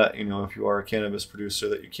consider that, if you are a cannabis producer,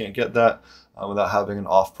 that you can't get that without having an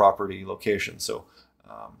off-property location. So,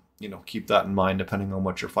 keep that in mind depending on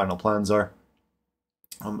what your final plans are.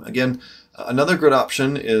 Again, another good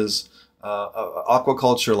option is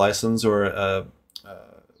aquaculture license or a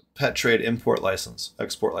pet trade import license,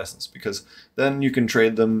 export license, because then you can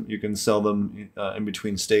trade them, you can sell them in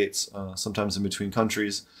between states, sometimes in between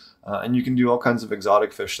countries, and you can do all kinds of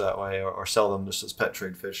exotic fish that way, or sell them just as pet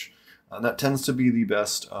trade fish. And that tends to be the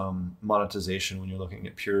best monetization when you're looking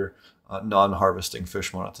at pure non-harvesting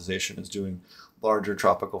fish monetization, is doing larger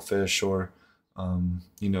tropical fish, or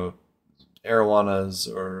arowanas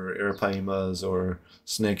or arapaima or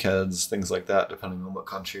snakeheads, things like that, depending on what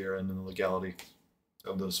country you're in and the legality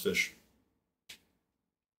of those fish.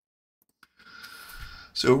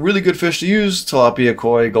 So really good fish to use: tilapia,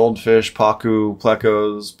 koi, goldfish, pacu,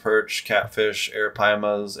 plecos, perch, catfish,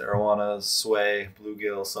 arapaimas, arowanas, sway,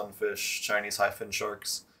 bluegill, sunfish, Chinese high-fin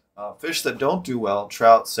sharks. Fish that don't do well: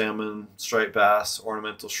 trout, salmon, striped bass,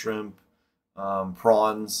 ornamental shrimp,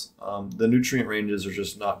 prawns. The nutrient ranges are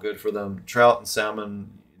just not good for them. Trout and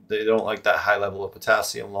salmon, they don't like that high level of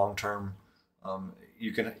potassium long term.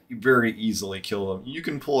 You can very easily kill them. You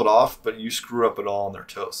can pull it off, but you screw up it all and they're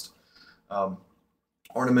toast.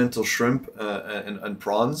 Ornamental shrimp and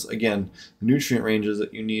prawns, again, the nutrient ranges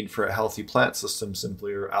that you need for a healthy plant system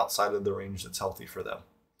simply are outside of the range that's healthy for them.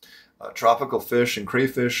 Tropical fish and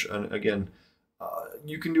crayfish, and again,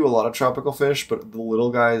 you can do a lot of tropical fish, but the little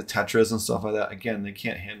guys, tetras and stuff like that, again, they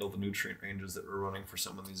can't handle the nutrient ranges that we're running for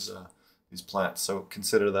some of these plants. So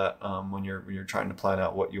consider that when you're trying to plan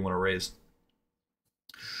out what you want to raise.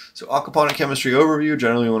 So aquaponic chemistry overview: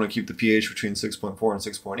 generally you want to keep the pH between 6.4 and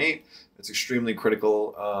 6.8. It's extremely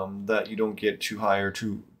critical that you don't get too high or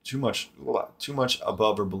too much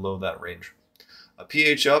above or below that range.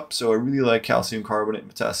 pH up, so I really like calcium carbonate and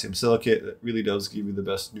potassium silicate. That really does give you the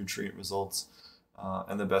best nutrient results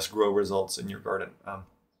and the best grow results in your garden.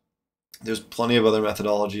 There's plenty of other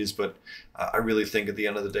methodologies, but I really think at the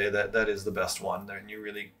end of the day that is the best one.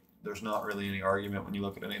 There's not really any argument when you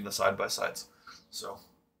look at any of the side-by-sides. So,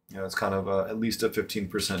 it's kind of at least a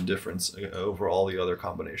 15% difference over all the other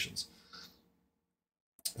combinations.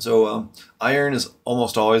 So iron is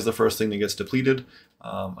almost always the first thing that gets depleted.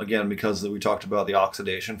 Again, because we talked about the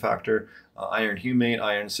oxidation factor, iron humate,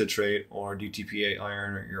 iron citrate, or DTPA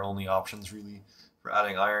iron are your only options really for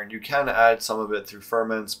adding iron. You can add some of it through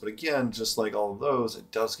ferments, but again, just like all of those,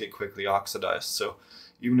 it does get quickly oxidized. So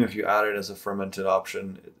even if you add it as a fermented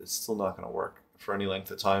option, it's still not going to work for any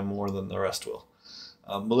length of time more than the rest will.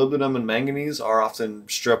 Molybdenum and manganese are often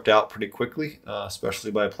stripped out pretty quickly,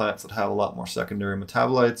 especially by plants that have a lot more secondary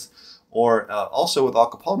metabolites, or also with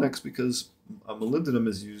aquaponics, because molybdenum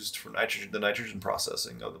is used for the nitrogen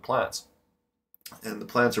processing of the plants. And the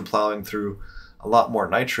plants are plowing through a lot more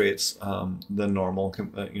nitrates than normal.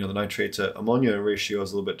 The nitrate to ammonia ratio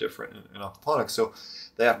is a little bit different in aquaponics, so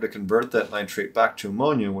they have to convert that nitrate back to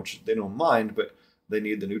ammonia, which they don't mind, but they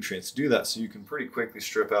need the nutrients to do that. So you can pretty quickly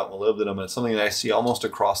strip out molybdenum, and it's something that I see almost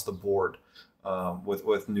across the board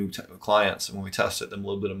with new clients. And when we test it, the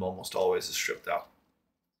molybdenum almost always is stripped out.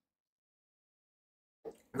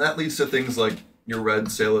 And that leads to things like your red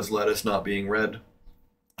Salus lettuce not being red,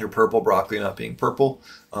 your purple broccoli not being purple,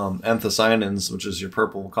 anthocyanins, which is your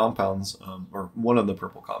purple compounds, or one of the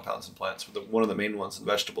purple compounds in plants, one of the main ones in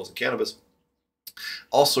vegetables and cannabis,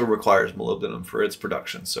 also requires molybdenum for its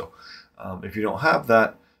production. So if you don't have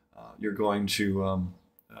that, you're going to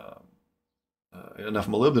enough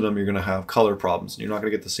molybdenum, you're going to have color problems, and you're not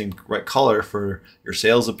going to get the same right color for your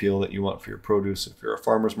sales appeal that you want for your produce if you're a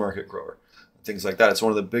farmer's market grower, things like that. It's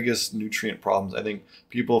one of the biggest nutrient problems. I think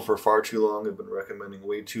people for far too long have been recommending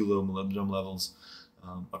way too low molybdenum levels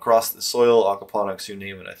across the soil, aquaponics, you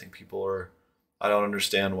name it. I think I don't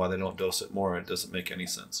understand why they don't dose it more. It doesn't make any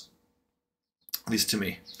sense, at least to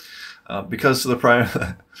me. Because the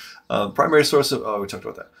primary source of, we talked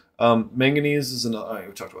about that. Manganese is another,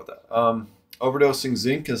 we talked about that. Overdosing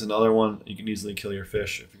zinc is another one. You can easily kill your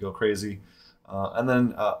fish if you go crazy. And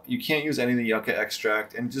then you can't use any of the yucca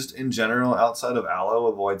extract. And just in general, outside of aloe,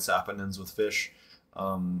 avoid saponins with fish.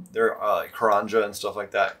 There are like karanja and stuff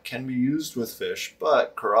like that can be used with fish,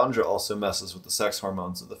 but karanja also messes with the sex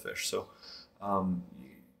hormones of the fish. So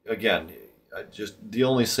again, just the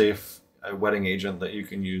only safe wetting agent that you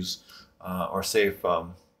can use, or safe,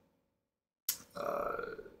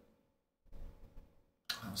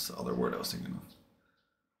 what's the other word I was thinking of?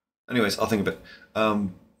 Anyways, I'll think of it.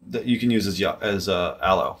 That you can use as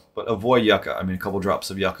aloe, but avoid yucca. I mean, a couple drops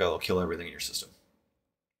of yucca will kill everything in your system.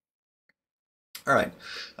 All right,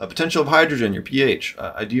 potential of hydrogen, your pH.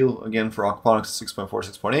 Ideal, again, for aquaponics, 6.4,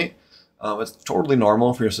 6.8. It's totally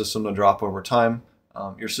normal for your system to drop over time.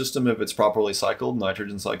 Your system, if it's properly cycled,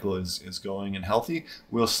 nitrogen cycle is going and healthy,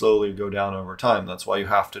 will slowly go down over time. That's why you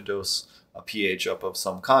have to dose a pH up of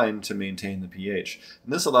some kind to maintain the pH.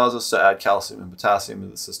 And this allows us to add calcium and potassium to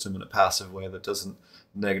the system in a passive way that doesn't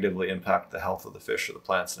negatively impact the health of the fish or the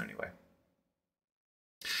plants in any way.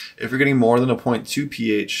 If you're getting more than a 0.2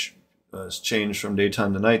 pH change from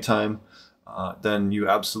daytime to nighttime, then you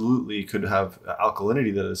absolutely could have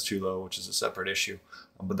alkalinity that is too low, which is a separate issue.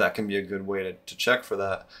 But that can be a good way to check for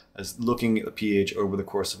that, as looking at the pH over the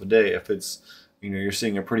course of a day. If it's, you're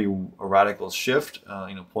seeing a pretty radical shift,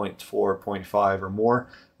 0.4, 0.5 or more,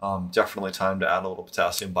 definitely time to add a little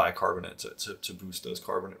potassium bicarbonate to boost those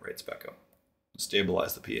carbonate rates back up,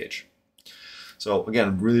 stabilize the pH. So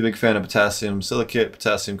again, really big fan of potassium silicate,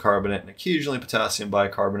 potassium carbonate, and occasionally potassium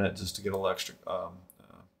bicarbonate just to get a little extra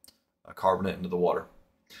carbonate into the water.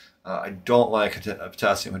 I don't like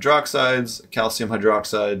potassium hydroxides, calcium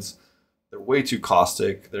hydroxides. They're way too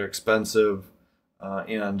caustic. They're expensive,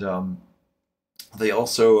 and they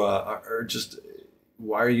also are just,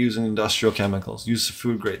 why are you using industrial chemicals? Use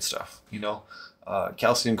food grade stuff.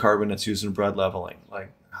 Calcium carbonate's used in bread leveling.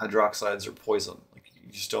 Like hydroxides are poison. Like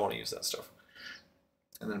you just don't want to use that stuff.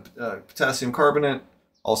 And then potassium carbonate,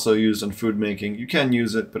 also used in food making. You can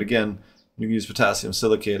use it, but again, you can use potassium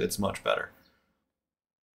silicate. It's much better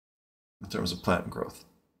in terms of plant growth.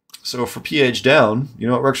 So for pH down,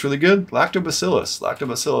 what works really good? Lactobacillus.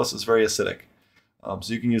 Lactobacillus is very acidic.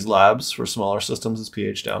 So you can use labs for smaller systems as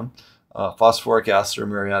pH down. Phosphoric acid or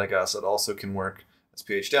muriatic acid also can work as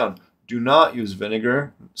pH down. Do not use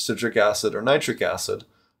vinegar, citric acid, or nitric acid.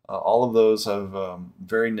 All of those have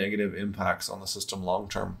very negative impacts on the system long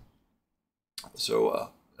term. So,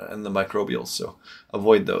 and the microbials, so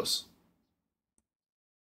avoid those.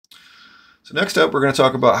 So next up, we're going to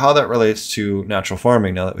talk about how that relates to natural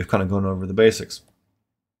farming now that we've kind of gone over the basics.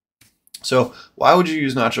 So why would you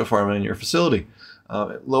use natural farming in your facility?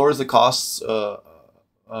 It lowers the costs of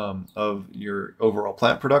your overall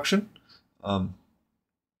plant production.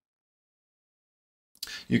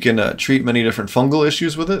 You can treat many different fungal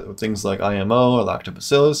issues with it, with things like IMO or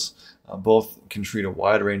lactobacillus. Both can treat a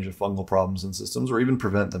wide range of fungal problems in systems or even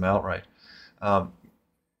prevent them outright.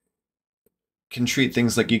 Can treat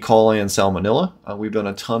things like E. coli and salmonella. We've done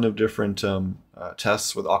a ton of different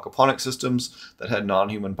tests with aquaponic systems that had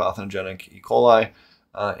non-human pathogenic E. coli,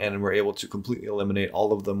 and we're able to completely eliminate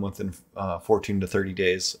all of them within 14 to 30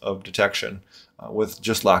 days of detection with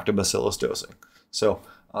just lactobacillus dosing. So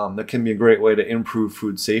that can be a great way to improve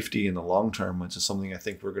food safety in the long term, which is something I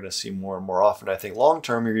think we're going to see more and more often. I think long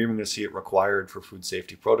term, you're even going to see it required for food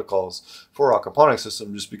safety protocols for aquaponic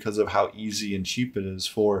systems just because of how easy and cheap it is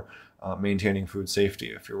for maintaining food safety.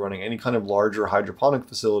 If you're running any kind of larger hydroponic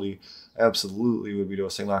facility, I absolutely would be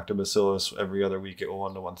dosing lactobacillus every other week at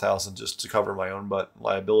 1 to 1,000 just to cover my own butt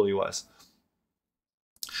liability-wise.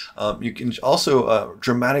 You can also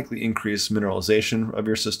dramatically increase mineralization of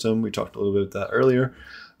your system. We talked a little bit about that earlier.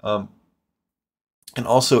 And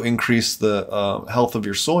also increase the health of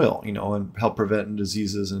your soil, and help prevent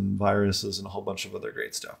diseases and viruses and a whole bunch of other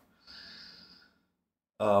great stuff.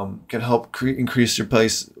 Can help increase your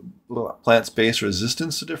plant-based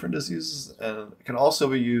resistance to different diseases, and it can also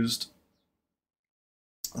be used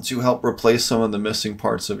to help replace some of the missing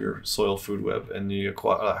parts of your soil food web and the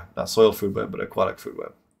not soil food web, but aquatic food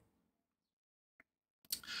web.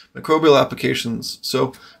 Microbial applications. So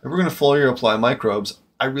if we're going to foliar apply microbes,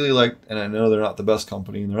 I really like, and I know they're not the best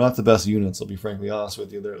company, and they're not the best units, I'll be frankly honest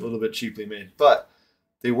with you. They're a little bit cheaply made, but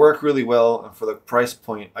they work really well, and for the price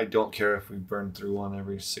point, I don't care if we burn through one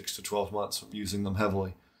every 6 to 12 months using them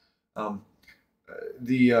heavily.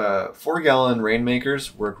 The 4-gallon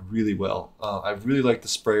rainmakers work really well. I really like the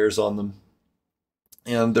sprayers on them,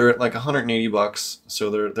 and they're at like $180,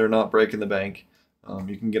 so they're not breaking the bank.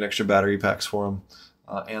 You can get extra battery packs for them,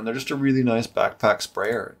 and they're just a really nice backpack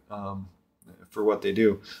sprayer for what they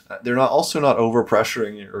do. They're also not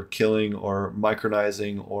overpressuring or killing or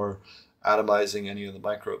micronizing or atomizing any of the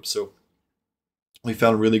microbes. So we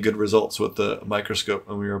found really good results with the microscope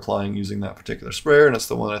when we were applying using that particular sprayer, and it's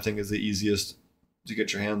the one I think is the easiest to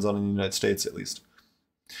get your hands on in the United States, at least.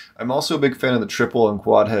 I'm also a big fan of the triple and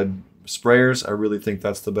quad head sprayers. I really think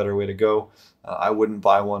that's the better way to go. I wouldn't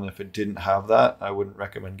buy one if it didn't have that. I wouldn't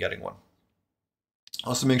recommend getting one.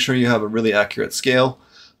 Also, make sure you have a really accurate scale.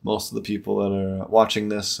 Most of the people that are watching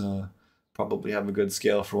this probably have a good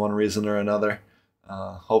scale for one reason or another.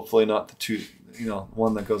 Hopefully not the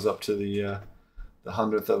one that goes up to the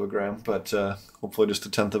 100th of a gram, but hopefully just a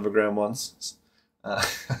 10th of a gram ones.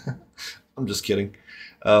 I'm just kidding.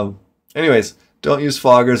 Anyways, don't use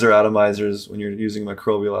foggers or atomizers when you're using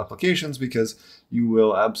microbial applications, because you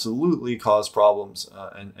will absolutely cause problems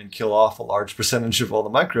and kill off a large percentage of all the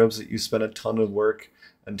microbes that you spend a ton of work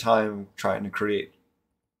and time trying to create.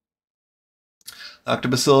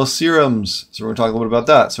 Lactobacillus serums. So we're going to talk a little bit about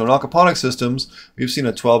that. So in aquaponics systems, we've seen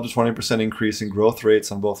a 12 to 20% increase in growth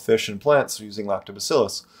rates on both fish and plants using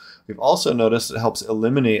lactobacillus. We've also noticed it helps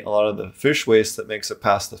eliminate a lot of the fish waste that makes it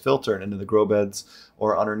past the filter and into the grow beds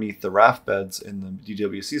or underneath the raft beds in the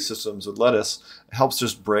DWC systems with lettuce. It helps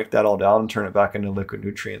just break that all down and turn it back into liquid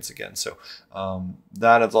nutrients again. So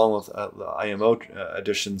that, along with the IMO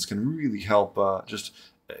additions, can really help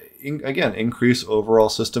again, increase overall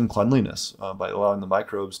system cleanliness by allowing the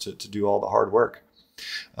microbes to do all the hard work.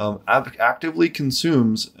 Actively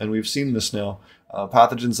consumes, and we've seen this now,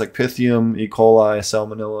 pathogens like Pythium, E. coli,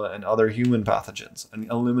 Salmonella, and other human pathogens, and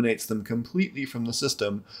eliminates them completely from the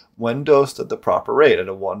system when dosed at the proper rate, at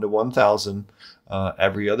a 1 to 1,000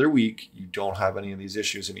 every other week. You don't have any of these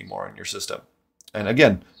issues anymore in your system. And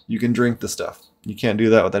again, you can drink the stuff. You can't do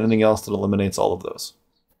that with anything else that eliminates all of those.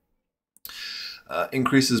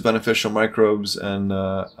 Increases beneficial microbes and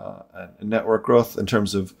network growth in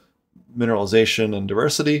terms of mineralization and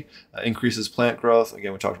diversity. Increases plant growth.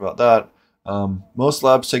 Again, we talked about that. Most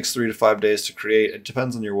labs takes 3 to 5 days to create. It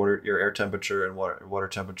depends on your air temperature and water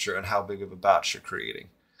temperature and how big of a batch you're creating.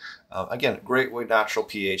 Again, great way natural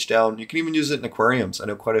pH down. You can even use it in aquariums. I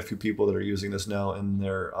know quite a few people that are using this now in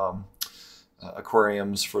their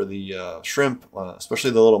aquariums for the shrimp,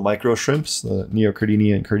 especially the little micro shrimps, the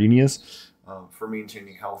Neocardinia and Cardinias, for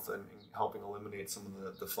maintaining health and helping eliminate some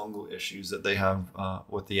of the fungal issues that they have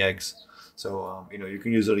with the eggs. So, you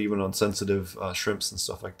can use it even on sensitive shrimps and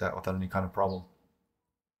stuff like that without any kind of problem.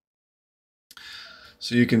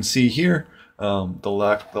 So you can see here the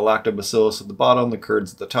lactobacillus at the bottom, the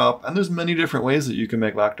curds at the top, and there's many different ways that you can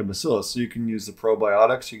make lactobacillus. So you can use the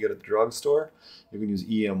probiotics you get at the drugstore. You can use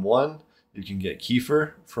EM1. You can get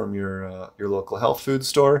kefir from your local health food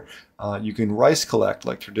store. You can rice collect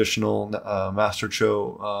like traditional Master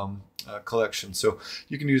Cho collection. So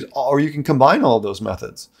you can use, or you can combine all of those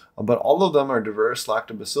methods. But all of them are diverse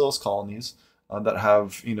lactobacillus colonies that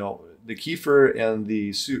have, the kefir and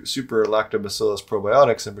the super lactobacillus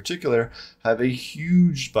probiotics in particular have a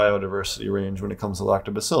huge biodiversity range when it comes to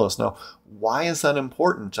lactobacillus. Now, why is that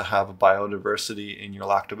important to have a biodiversity in your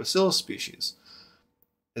lactobacillus species?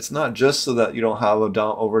 It's not just so that you don't have a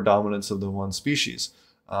over-dominance of the one species.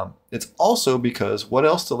 It's also because what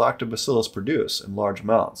else do lactobacillus produce in large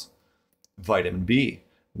amounts? Vitamin B.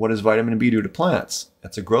 What does vitamin B do to plants?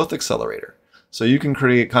 It's a growth accelerator. So you can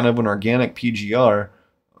create kind of an organic PGR,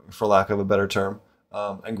 for lack of a better term,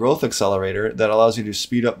 and growth accelerator that allows you to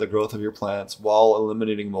speed up the growth of your plants while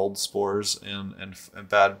eliminating mold spores and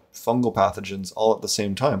bad fungal pathogens all at the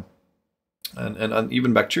same time. And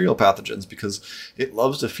even bacterial pathogens, because it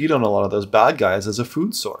loves to feed on a lot of those bad guys as a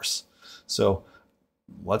food source. So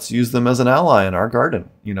let's use them as an ally in our garden.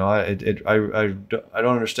 I don't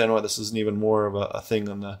understand why this isn't even more of a thing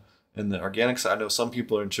in the organic side. I know some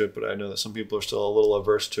people are into it, but I know that some people are still a little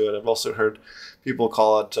averse to it. I've also heard people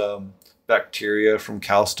call it bacteria from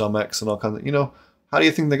cow stomachs and all kinds of, how do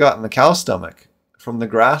you think they got in the cow stomach? From the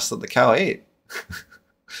grass that the cow ate.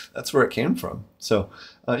 That's where it came from. So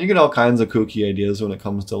you get all kinds of kooky ideas when it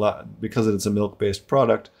comes to because it's a milk-based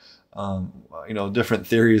product. Different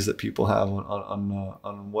theories that people have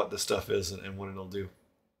on what this stuff is and what it'll do.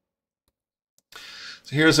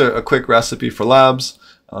 So here's a quick recipe for labs.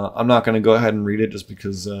 I'm not going to go ahead and read it just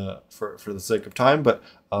because for the sake of time, but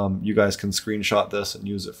you guys can screenshot this and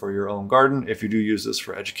use it for your own garden. If you do use this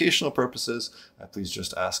for educational purposes, please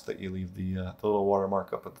just ask that you leave the little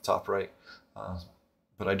watermark up at the top right.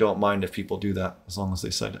 But I don't mind if people do that as long as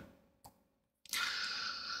they cite it.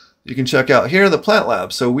 You can check out here the plant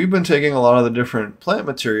lab. So we've been taking a lot of the different plant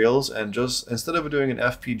materials and just, instead of doing an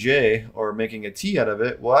FPJ or making a tea out of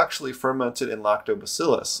it, we'll actually ferment it in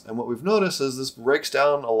lactobacillus. And what we've noticed is this breaks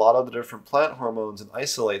down a lot of the different plant hormones and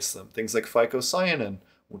isolates them. Things like phycocyanin,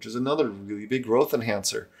 which is another really big growth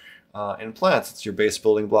enhancer in plants. It's your base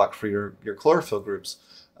building block for your chlorophyll groups.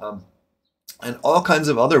 And all kinds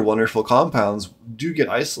of other wonderful compounds do get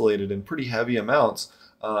isolated in pretty heavy amounts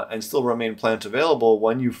and still remain plant available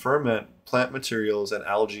when you ferment plant materials and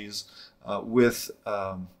algae with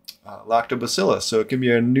lactobacillus. So it can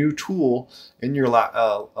be a new tool in your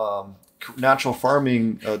natural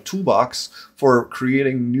farming toolbox for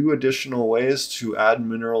creating new additional ways to add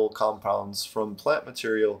mineral compounds from plant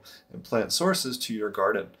material and plant sources to your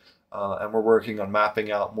garden. and we're working on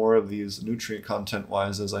mapping out more of these nutrient content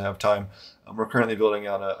wise as I have time. We're currently building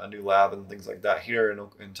out a new lab and things like that here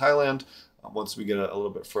in Thailand. Once we get a little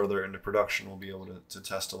bit further into production, we'll be able to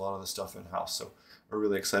test a lot of the stuff in-house. So we're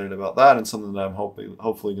really excited about that, and something that I'm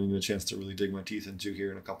hopefully going to get a chance to really dig my teeth into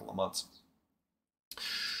here in a couple of months.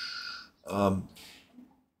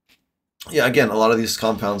 Yeah, again, a lot of these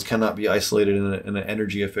compounds cannot be isolated in an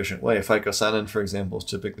energy efficient way. Phycocyanin, for example, is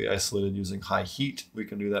typically isolated using high heat. We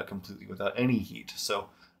can do that completely without any heat. So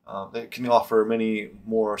it can offer many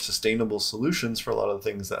more sustainable solutions for a lot of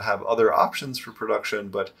things that have other options for production,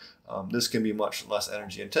 but this can be much less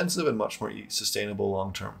energy intensive and much more sustainable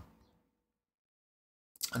long term.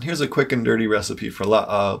 And here's a quick and dirty recipe for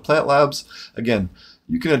plant labs. Again,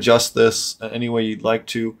 you can adjust this any way you'd like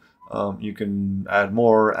to. You can add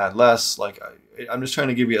more, add less. Like I'm just trying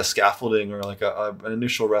to give you a scaffolding or like an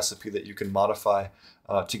initial recipe that you can modify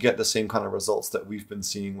to get the same kind of results that we've been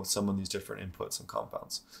seeing with some of these different inputs and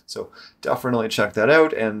compounds. So definitely check that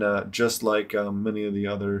out. And just like many of the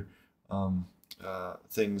other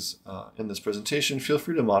things in this presentation, feel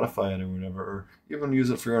free to modify it or whatever, or even use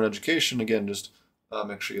it for your own education. Again, just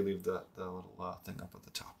make sure you leave the little thing up at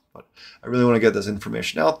the top. But I really want to get this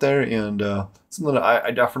information out there, and something that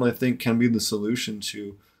I definitely think can be the solution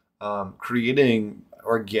to creating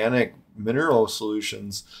organic mineral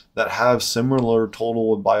solutions that have similar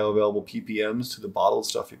total bioavailable ppms to the bottled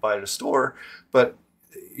stuff you buy at a store, but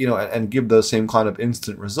and give those same kind of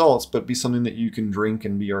instant results, but be something that you can drink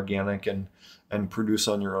and be organic and produce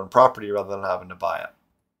on your own property rather than having to buy it.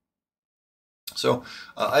 So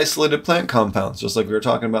isolated plant compounds, just like we were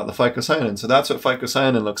talking about the phycocyanin. So that's what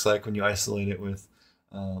phycocyanin looks like when you isolate it with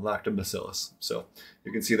lactobacillus. So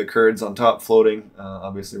you can see the curds on top floating.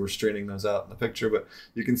 Obviously, we're straining those out in the picture, but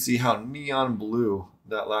you can see how neon blue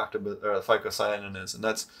that phycocyanin is, and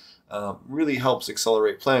that's really helps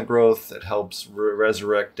accelerate plant growth. It helps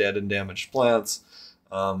resurrect dead and damaged plants.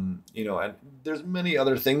 And there's many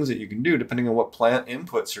other things that you can do depending on what plant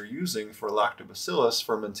inputs you're using for lactobacillus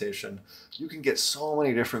fermentation. You can get so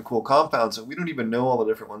many different cool compounds, and we don't even know all the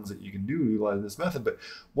different ones that you can do utilizing this method, but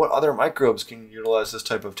what other microbes can you utilize this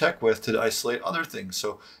type of tech with to isolate other things?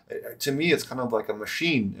 So to me, it's kind of like a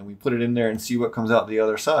machine, and we put it in there and see what comes out the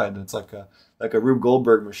other side. It's like a Rube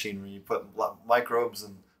Goldberg machine where you put microbes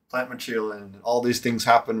and plant material in, and all these things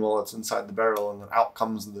happen while it's inside the barrel, and then out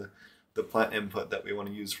comes the plant input that we want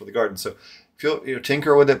to use for the garden. So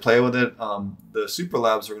tinker with it, play with it. The super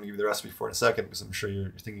labs we're going to give you the recipe for in a second, because I'm sure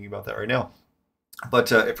you're thinking about that right now.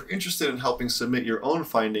 But if you're interested in helping submit your own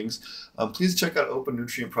findings, please check out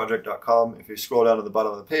opennutrientproject.com. If you scroll down to the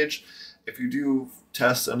bottom of the page, if you do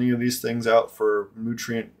test any of these things out for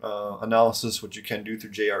nutrient analysis, which you can do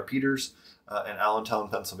through J.R. Peters in Allentown,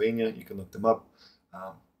 Pennsylvania, you can look them up.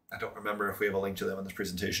 I don't remember if we have a link to them in this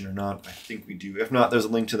presentation or not. I think we do. If not, there's a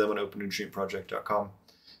link to them at opennutrientproject.com.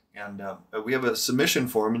 And we have a submission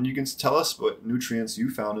form, and you can tell us what nutrients you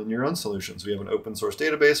found in your own solutions. We have an open source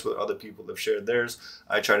database with other people that have shared theirs.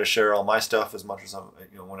 I try to share all my stuff as much as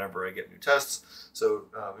whenever I get new tests. So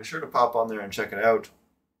be sure to pop on there and check it out.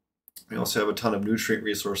 We also have a ton of nutrient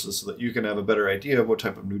resources so that you can have a better idea of what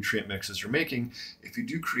type of nutrient mixes you're making. If you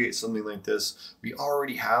do create something like this, we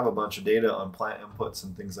already have a bunch of data on plant inputs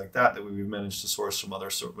and things like that we've managed to source from other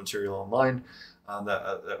material online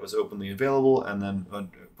that was openly available, and then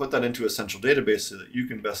put that into a central database so that you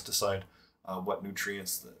can best decide what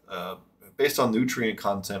nutrients, based on nutrient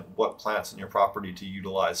content, what plants in your property to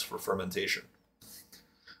utilize for fermentation,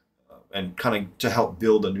 and kind of to help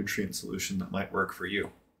build a nutrient solution that might work for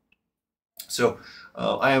you. So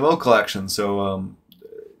IMO collection. So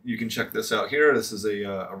you can check this out here. This is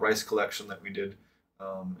a rice collection that we did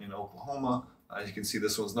in Oklahoma. As you can see,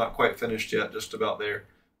 this one's not quite finished yet, just about there,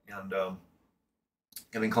 and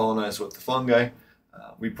getting colonized with the fungi.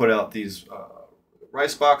 We put out these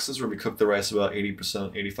rice boxes where we cook the rice about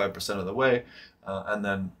 80%, 85% of the way, and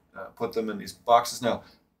then put them in these boxes. Now,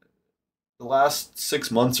 the last 6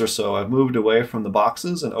 months or so, I've moved away from the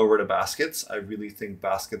boxes and over to baskets. I really think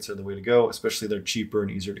baskets are the way to go, especially they're cheaper and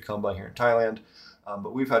easier to come by here in Thailand.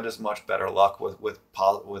 But we've had just much better luck with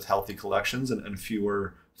healthy collections and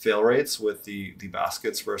fewer fail rates with the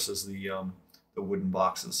baskets versus the wooden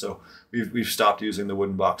boxes. So we've stopped using the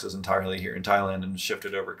wooden boxes entirely here in Thailand and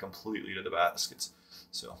shifted over completely to the baskets.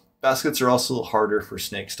 So baskets are also harder for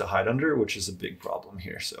snakes to hide under, which is a big problem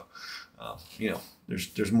here. So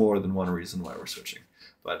there's more than one reason why we're switching.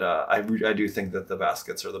 But I do think that the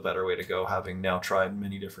baskets are the better way to go, having now tried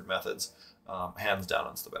many different methods. Hands down,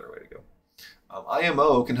 it's the better way to go.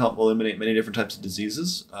 IMO can help eliminate many different types of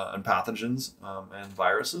diseases and pathogens and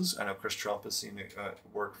viruses. I know Chris Trump has seen it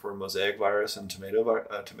work for mosaic virus and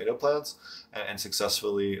tomato plants and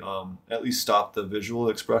successfully at least stop the visual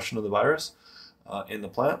expression of the virus in the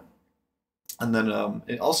plant. And then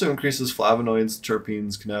it also increases flavonoids,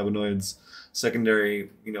 terpenes, cannabinoids,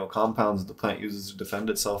 secondary compounds that the plant uses to defend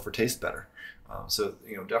itself or taste better. So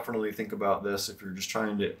definitely think about this if you're just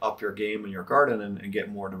trying to up your game in your garden and get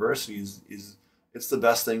more diversity. It's the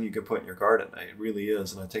best thing you could put in your garden. It really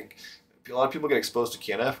is. And I think a lot of people get exposed to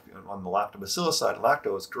KNF on the lactobacillus side.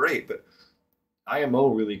 Lacto is great, but IMO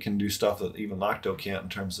really can do stuff that even lacto can't in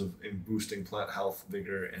terms of boosting plant health,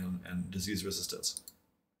 vigor, and disease resistance.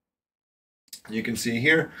 You can see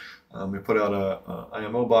here, we put out a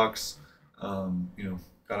IMO box.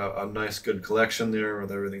 Got a nice good collection there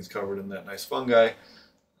with everything's covered in that nice fungi,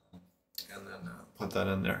 and then put that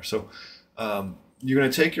in there. So you're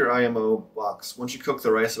going to take your IMO box, once you cook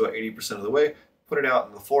the rice about 80% of the way, put it out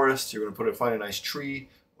in the forest. You're going to find a nice tree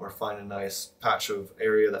or find a nice patch of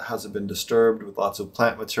area that hasn't been disturbed with lots of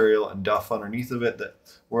plant material and duff underneath of it, that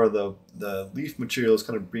where the leaf material is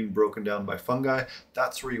kind of being broken down by fungi.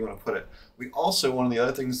 That's where you want to put it. We also, one of the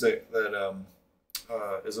other things that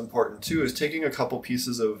is important too is taking a couple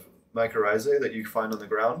pieces of mycorrhizae that you find on the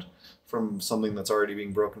ground from something that's already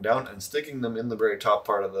being broken down and sticking them in the very top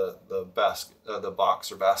part of the basket, the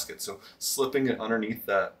box or basket. So slipping it underneath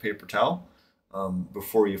that paper towel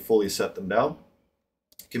before you fully set them down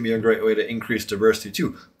can be a great way to increase diversity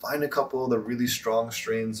too. Find a couple of the really strong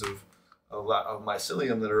strains of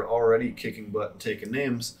mycelium that are already kicking butt and taking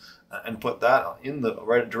names, and put that in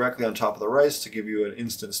right directly on top of the rice to give you an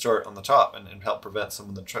instant start on the top and help prevent some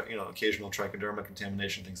of the occasional trichoderma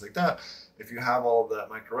contamination, things like that. If you have all of that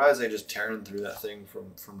mycorrhizae just tearing through that thing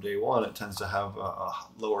from day one, it tends to have a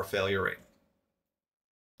lower failure rate.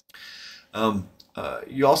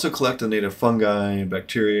 You also collect the native fungi,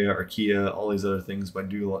 bacteria, archaea, all these other things by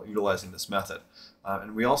utilizing this method.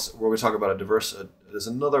 And we also, where we talk about there's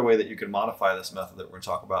another way that you can modify this method that we're going to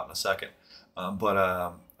talk about in a second.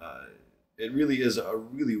 It really is a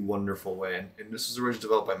really wonderful way. And this was originally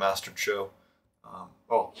developed by Master Cho.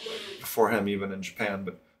 Before him even in Japan,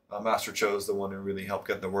 but Master Cho is the one who really helped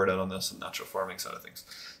get the word out on this and natural farming side of things.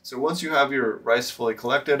 So once you have your rice fully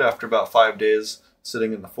collected, after about 5 days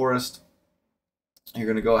sitting in the forest, you're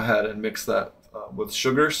going to go ahead and mix that with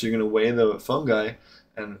sugar. So you're going to weigh the fungi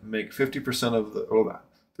and make 50% of the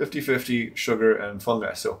 50-50 sugar and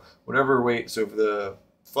fungi. So whatever weight, so if the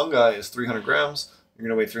fungi is 300 grams, you're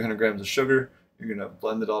going to weigh 300 grams of sugar. You're going to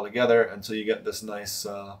blend it all together until you get this nice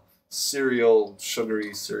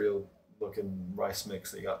sugary cereal looking rice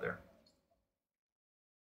mix that you got there.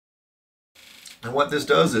 And what this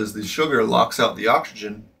does is the sugar locks out the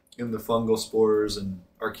oxygen in the fungal spores and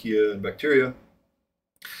archaea and bacteria,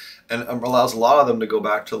 and allows a lot of them to go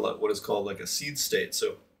back to what is called like a seed state.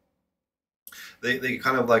 So they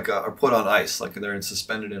kind of like are put on ice, like they're in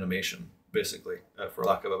suspended animation, basically, for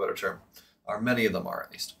lack of a better term, or many of them are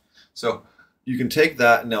at least. So you can take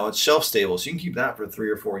that, now it's shelf stable, so you can keep that for 3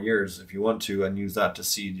 or 4 years if you want to, and use that to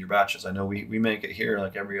seed your batches. I know we make it here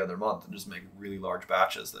like every other month and just make really large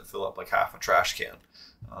batches that fill up like half a trash can.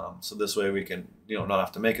 So this way we can not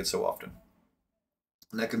have to make it so often.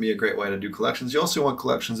 And that can be a great way to do collections. You also want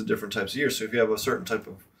collections at different types of years. So if you have a certain type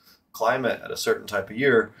of climate at a certain type of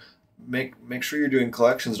year, make sure you're doing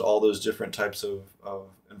collections to all those different types of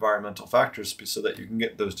environmental factors so that you can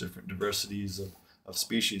get those different diversities of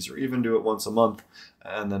species, or even do it once a month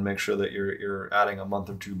and then make sure that you're adding a month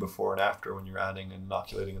or two before and after when you're adding and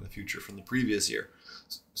inoculating in the future from the previous year.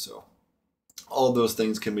 So all of those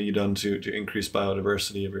things can be done to increase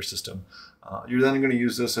biodiversity of your system. You're then going to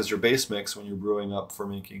use this as your base mix when you're brewing up for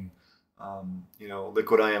making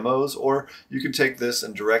liquid IMOs, or you can take this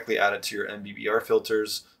and directly add it to your MBBR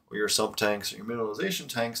filters or your sump tanks or your mineralization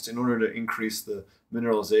tanks in order to increase the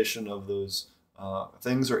mineralization of those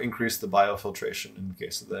things, or increase the biofiltration in the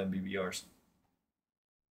case of the MBBRs.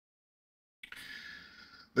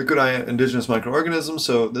 Liquid indigenous microorganisms.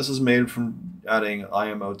 So this is made from adding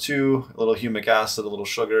IMO2, a little humic acid, a little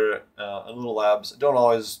sugar, a little labs. I don't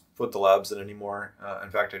always put the labs in anymore. In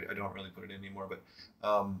fact, I don't really put it in anymore, but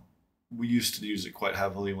we used to use it quite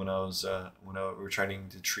heavily when we were trying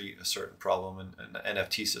to treat a certain problem in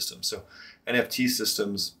NFT systems. So NFT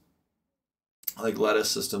systems, like lettuce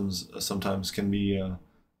systems, sometimes can be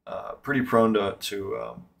pretty prone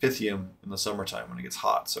to pythium in the summertime when it gets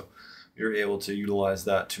hot. So you're able to utilize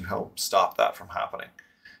that to help stop that from happening.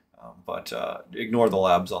 But ignore the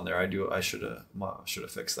labs on there. I should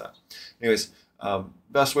have fixed that. Anyways,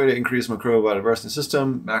 best way to increase microbial biodiversity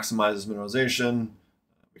system, maximizes mineralization.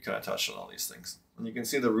 We we kind of touched on all these things. And you can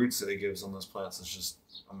see the roots that it gives on those plants is just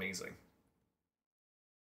amazing.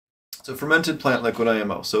 So fermented plant liquid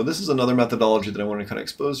IMO. So this is another methodology that I want to kind of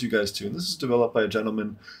expose you guys to. And this is developed by a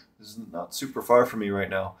gentleman who's not super far from me right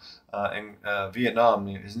now in Vietnam.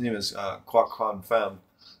 His name is Quoc Quan Pham.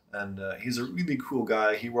 And he's a really cool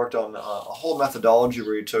guy. He worked on a whole methodology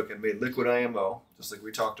where he took and made liquid IMO, just like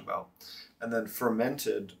we talked about, and then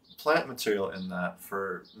fermented plant material in that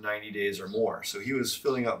for 90 days or more. So he was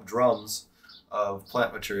filling up drums of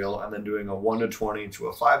plant material and then doing a 1:20 to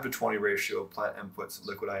a 5:20 ratio of plant inputs of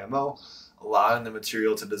liquid IMO, allowing the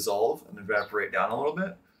material to dissolve and evaporate down a little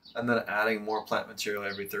bit, and then adding more plant material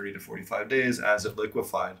every 30 to 45 days as it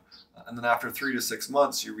liquefied. And then after 3 to 6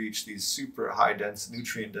 months, you reach these super high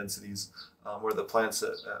nutrient densities where the plants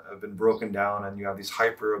have been broken down, and you have these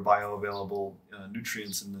hyper bioavailable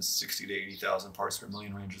nutrients in the 60 to 80,000 parts per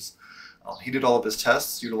million ranges. He did all of his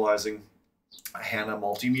tests utilizing a HANA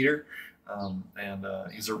multimeter. And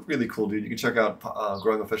he's a really cool dude. You can check out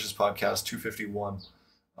Growing with Fishes podcast 251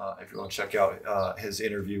 if you want to check out his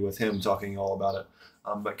interview with him talking all about it.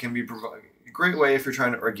 But can be a great way if you're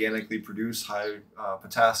trying to organically produce high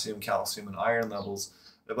potassium, calcium, and iron levels,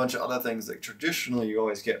 and a bunch of other things that traditionally you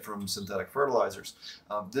always get from synthetic fertilizers.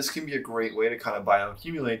 This can be a great way to kind of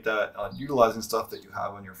bioaccumulate that, utilizing stuff that you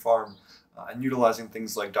have on your farm, and utilizing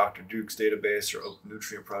things like Dr. Duke's database or Open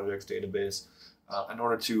Nutrient Project's database, in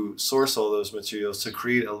order to source all those materials to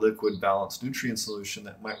create a liquid balanced nutrient solution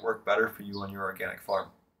that might work better for you on your organic farm.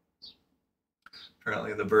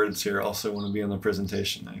 Apparently the birds here also want to be in the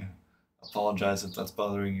presentation. I apologize if that's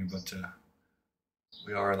bothering you, but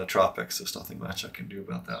we are in the tropics, so there's nothing much I can do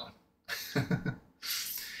about that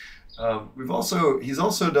one. He's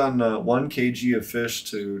also done 1 kg of fish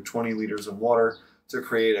to 20 liters of water to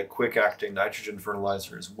create a quick acting nitrogen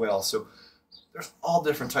fertilizer as well. So there's all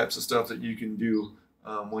different types of stuff that you can do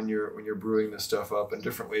when you're brewing this stuff up, and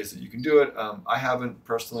different ways that you can do it. I haven't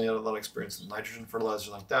personally had a lot of experience with nitrogen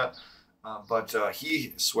fertilizer like that, but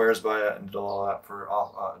he swears by it and did all that for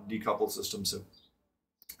decoupled systems. So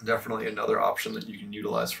definitely another option that you can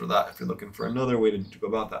utilize for that if you're looking for another way to go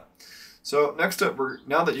about that. So next up,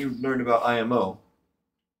 now that you've learned about IMO,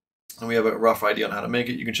 and we have a rough idea on how to make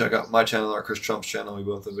it, you can check out my channel or Chris Trump's channel. We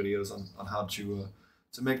both have videos on how to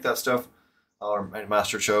make that stuff. Or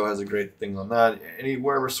Master Cho has a great thing on that.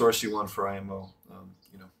 Wherever source you want for IMO,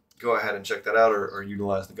 go ahead and check that out, or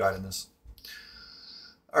utilize the guide in this.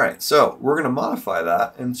 All right, so we're going to modify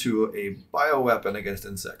that into a bioweapon against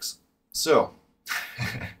insects. So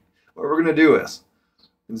what we're going to do is,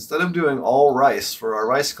 instead of doing all rice for our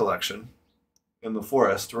rice collection in the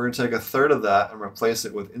forest, we're going to take a third of that and replace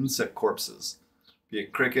it with insect corpses, be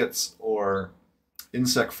it crickets or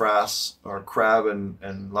insect frass or crab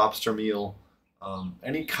and lobster meal.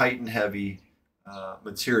 Any chitin-heavy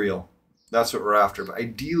material, that's what we're after. But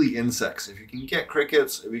ideally insects. If you can get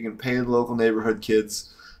crickets, if you can pay the local neighborhood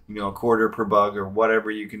kids, a quarter per bug or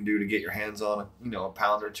whatever you can do to get your hands on, a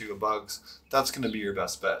pound or two of bugs, that's going to be your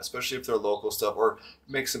best bet, especially if they're local stuff. Or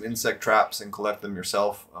make some insect traps and collect them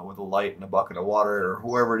yourself with a light and a bucket of water, or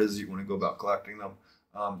whoever it is you want to go about collecting them.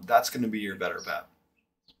 That's going to be your better bet.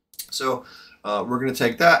 So we're going to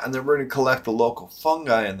take that, and then we're going to collect the local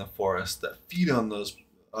fungi in the forest that feed on those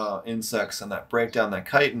insects and that break down that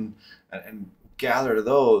chitin, and gather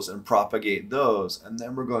those and propagate those. And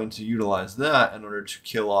then we're going to utilize that in order to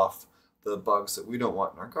kill off the bugs that we don't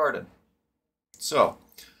want in our garden. So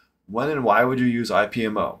when and why would you use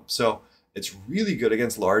IPMO? So it's really good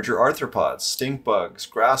against larger arthropods, stink bugs,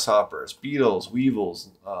 grasshoppers, beetles, weevils,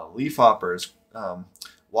 leafhoppers,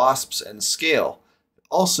 wasps, and scale.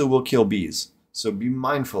 Also will kill bees, so be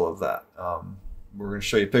mindful of that. We're going to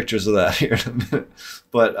show you pictures of that here in a minute,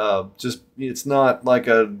 but it's not like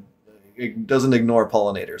it doesn't ignore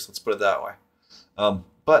pollinators, let's put it that way.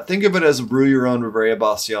 But think of it as brew your own Riveria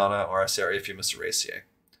bassiana or Asaria fumiceraceae.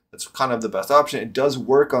 That's kind of the best option. It does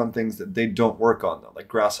work on things that they don't work on, though, like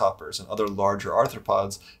grasshoppers and other larger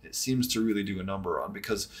arthropods. It seems to really do a number on,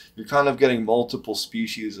 because you're kind of getting multiple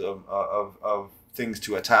species of things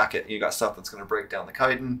to attack it. You got stuff that's going to break down the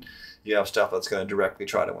chitin, you have stuff that's going to directly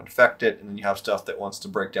try to infect it, and then you have stuff that wants to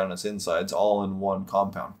break down its insides all in one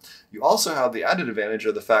compound. You also have the added advantage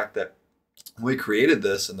of the fact that when we created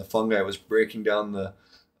this and the fungi was breaking down the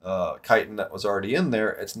chitin that was already in there,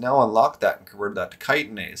 it's now unlocked that and converted that to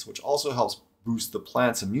chitinase, which also helps boost the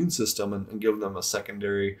plant's immune system and give them a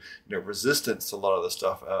secondary resistance to a lot of the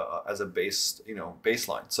stuff as a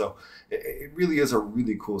baseline. So it really is a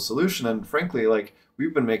really cool solution, and frankly, like,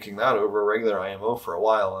 we've been making that over regular IMO for a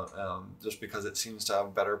while, just because it seems to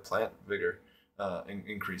have better plant vigor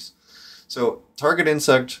increase. So target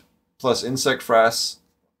insect plus insect frass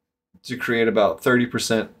to create about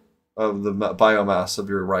 30% of the biomass of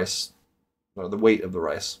your rice, or the weight of the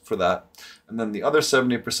rice for that. And then the other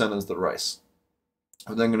 70% is the rice.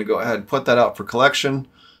 I'm then going to go ahead and put that out for collection,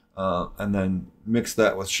 and then mix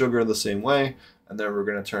that with sugar the same way. And then we're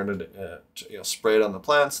going to turn it, spray it on the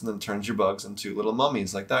plants, and then turns your bugs into little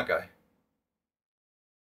mummies like that guy.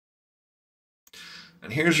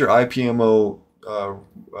 And here's your IPMO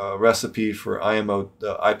recipe for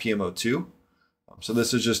IPMO2. So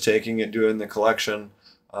this is just taking it, doing the collection,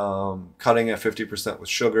 cutting it 50% with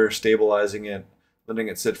sugar, stabilizing it, letting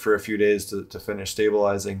it sit for a few days to finish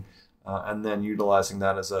stabilizing, and then utilizing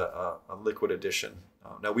that as a liquid addition.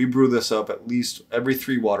 Now we brew this up at least every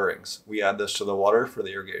 3 waterings. We add this to the water for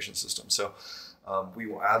the irrigation system. So we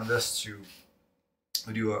will add this to,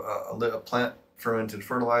 we do a plant fermented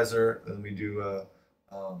fertilizer, then we do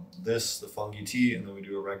the fungi tea, and then we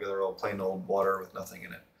do a regular plain old water with nothing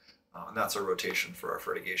in it. And that's our rotation for our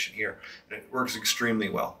fertigation here. And it works extremely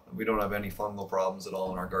well. We don't have any fungal problems at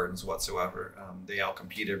all in our gardens whatsoever. They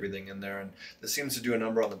outcompete everything in there. And this seems to do a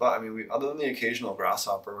number on the bug. I mean, other than the occasional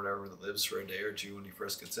grasshopper or whatever that lives for a day or two when he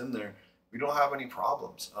first gets in there, we don't have any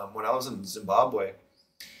problems. When I was in Zimbabwe,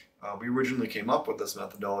 we originally came up with this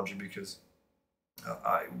methodology because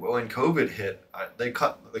when COVID hit, they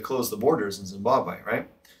closed the borders in Zimbabwe, right?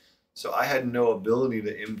 So I had no ability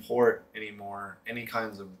to import anymore any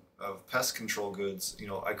kinds of pest control goods.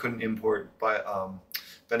 I couldn't import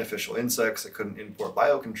beneficial insects. I couldn't import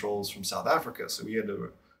biocontrols from South Africa. So we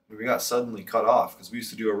got suddenly cut off because we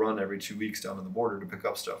used to do a run every 2 weeks down to the border to pick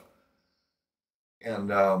up stuff.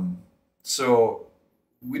 And so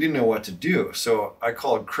we didn't know what to do. So I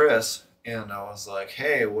called Chris and I was like,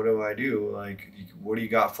 hey, what do I do? Like, what do you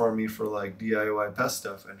got for me for like DIY pest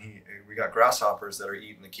stuff? And we got grasshoppers that are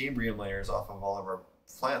eating the Cambrian layers off of all of our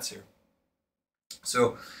plants here.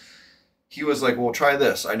 So he was like, well, try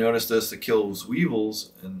this. I noticed this. It kills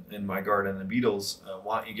weevils in my garden and beetles.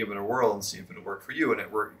 Why don't you give it a whirl and see if it'll work for you? And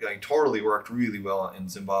it worked. Like, totally worked really well in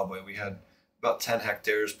Zimbabwe. We had about 10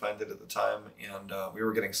 hectares planted at the time, and we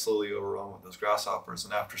were getting slowly overrun with those grasshoppers.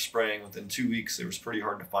 And after spraying, within 2 weeks, it was pretty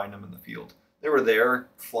hard to find them in the field. They were there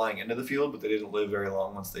flying into the field, but they didn't live very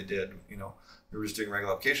long once they did. We were just doing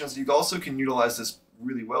regular applications. You also can utilize this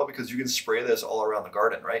really well because you can spray this all around the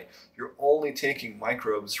garden, right? You're only taking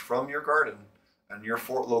microbes from your garden and your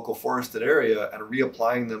local forested area and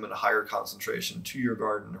reapplying them in a higher concentration to your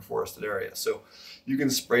garden or forested area. So you can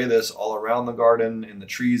spray this all around the garden, in the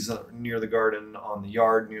trees near the garden, on the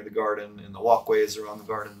yard near the garden, in the walkways around the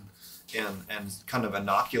garden, and kind of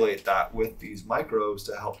inoculate that with these microbes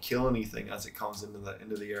to help kill anything as it comes into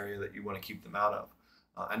the area that you want to keep them out of,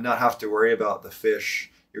 and not have to worry about the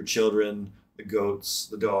fish, your children, the goats,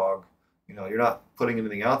 the dog. You're not putting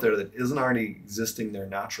anything out there that isn't already existing there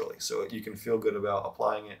naturally. So you can feel good about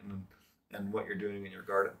applying it and what you're doing in your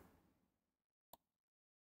garden.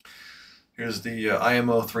 Here's the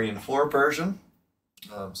IMO 3 and 4 version,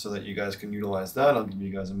 so that you guys can utilize that. I'll give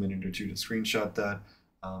you guys a minute or two to screenshot that.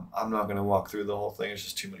 I'm not going to walk through the whole thing. It's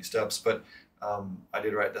just too many steps, but I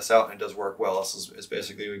did write this out and it does work well. This is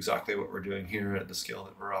basically exactly what we're doing here at the scale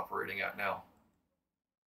that we're operating at now.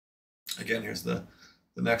 Again, here's the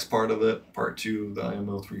next part of it, part 2, the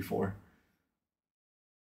IMO 3-4.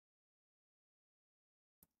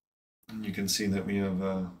 And you can see that we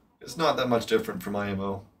have, it's not that much different from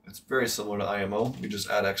IMO. It's very similar to IMO. We just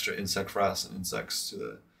add extra insect frass and insects to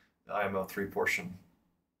the IMO 3 portion.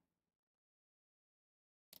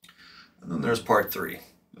 And then there's part 3,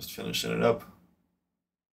 just finishing it up.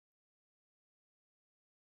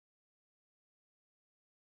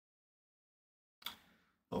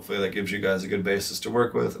 Hopefully that gives you guys a good basis to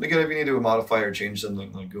work with. And again, if you need to modify or change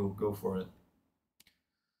something, like go for it.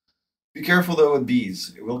 Be careful though with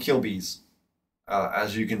bees. It will kill bees,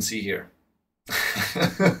 as you can see here.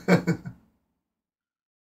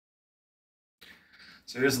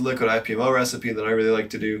 So here's the liquid IPMO recipe that I really like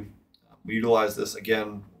to do. We utilize this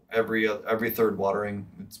again every 3rd watering.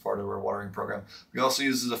 It's part of our watering program. We also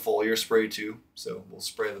use this as a foliar spray too. So we'll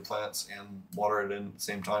spray the plants and water it in at the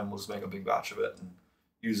same time. We'll just make a big batch of it and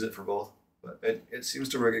use it for both. But it seems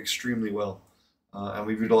to work extremely well. And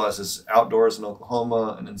we've utilized this outdoors in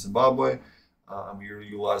Oklahoma and in Zimbabwe. We're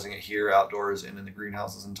utilizing it here outdoors and in the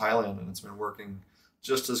greenhouses in Thailand, and it's been working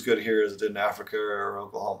just as good here as it did in Africa or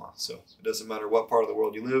Oklahoma. So it doesn't matter what part of the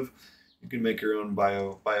world you live, you can make your own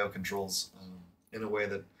biocontrols in a way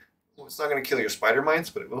that, well, it's not going to kill your spider mites,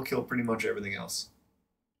 but it will kill pretty much everything else.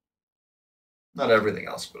 Not everything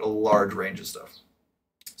else, but a large range of stuff.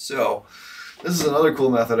 So this is another cool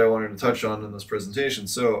method I wanted to touch on in this presentation.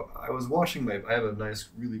 So I was watching I have a nice,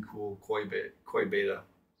 really cool koi beta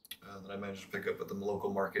that I managed to pick up at the local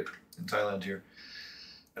market in Thailand here.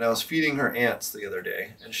 And I was feeding her ants the other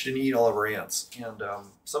day, and she didn't eat all of her ants. And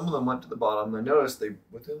some of them went to the bottom. And I noticed they,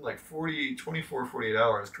 within like 24, 48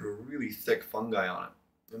 hours, grew a really thick fungi on it.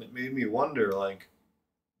 And it made me wonder, like,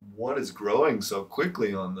 what is growing so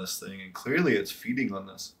quickly on this thing? And clearly it's feeding on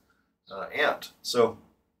this ant. So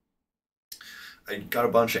I got a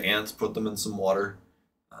bunch of ants, put them in some water,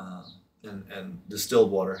 and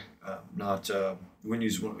distilled water. Not we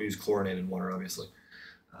wouldn't use chlorinated water, obviously.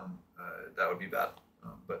 That would be bad.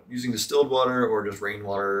 But using distilled water or just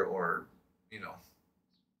rainwater or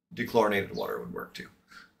dechlorinated water would work too.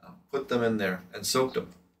 Put them in there and soaked them.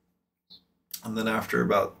 And then after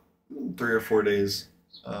about 3 or 4 days,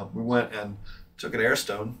 we went and took an air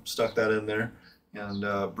stone, stuck that in there, and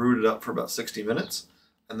brewed it up for about 60 minutes,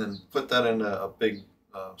 and then put that in a big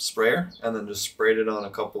sprayer, and then just sprayed it on a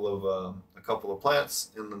couple of plants,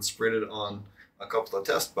 and then sprayed it on a couple of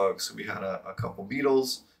test bugs. So we had a couple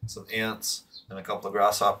beetles, some ants, and a couple of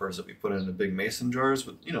grasshoppers that we put into big mason jars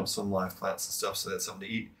with some live plants and stuff, so they had something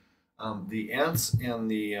to eat. The ants and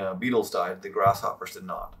the beetles died. The grasshoppers did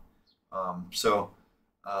not.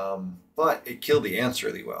 But it killed the ants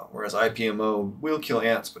really well, whereas IPMO will kill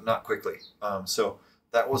ants, but not quickly. So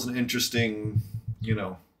that was an interesting,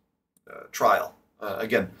 trial.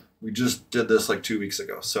 Again, we just did this like 2 weeks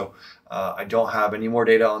ago, so I don't have any more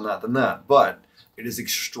data on that than that, but it is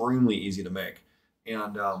extremely easy to make.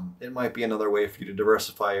 And it might be another way for you to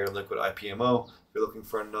diversify your liquid IPMO. If you're looking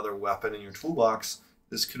for another weapon in your toolbox,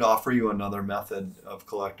 this could offer you another method of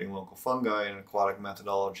collecting local fungi and aquatic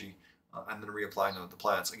methodology, and then reapplying them to the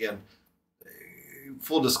plants. Again,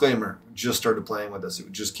 full disclaimer, just started playing with this.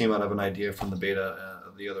 It just came out of an idea from the beta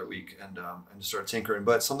the other week, and just started tinkering.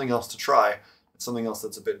 But it's something else to try. It's something else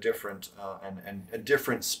that's a bit different, and a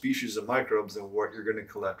different species of microbes than what you're going to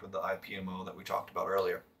collect with the IPMO that we talked about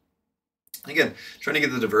earlier. Again, trying to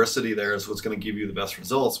get the diversity there is what's going to give you the best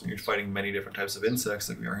results when you're fighting many different types of insects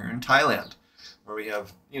like we are here in Thailand, where we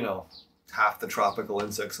have, half the tropical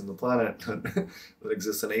insects on the planet that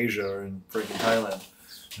exist in Asia or in freaking Thailand.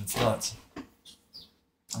 It's nuts.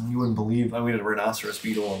 And you wouldn't believe, we had a rhinoceros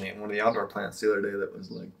beetle on one of the outdoor plants the other day that was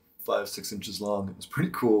like 5-6 inches long. It was pretty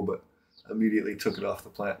cool, but immediately took it off the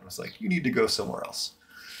plant and was like, you need to go somewhere else.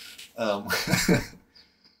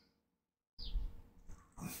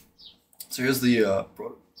 So here's the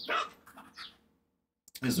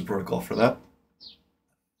protocol for that.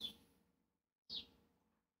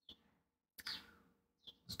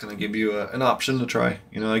 It's going to give you an option to try.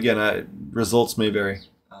 Again, results may vary.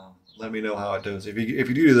 Let me know how it does. If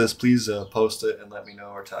you do this, please post it and let me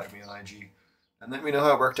know, or tag me on IG, and let me know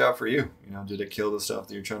how it worked out for you. Did it kill the stuff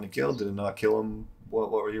that you're trying to kill? Did it not kill them? What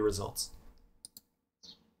were your results?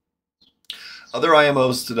 Other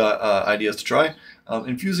IMOs ideas to try.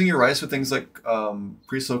 Infusing your rice with things like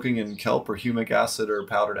pre-soaking in kelp or humic acid or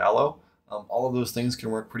powdered aloe. All of those things can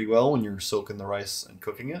work pretty well when you're soaking the rice and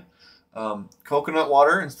cooking it. Coconut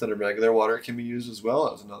water instead of regular water can be used as well.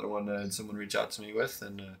 That was another one that someone reached out to me with,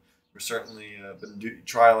 and we're certainly been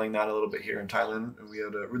trialing that a little bit here in Thailand. And we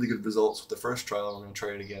had really good results with the first trial. We're going to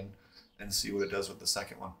try it again and see what it does with the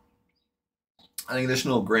second one. I think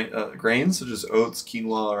additional grains such as oats,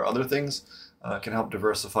 quinoa, or other things can help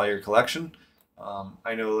diversify your collection.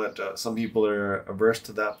 I know that some people are averse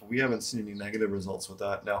to that, but we haven't seen any negative results with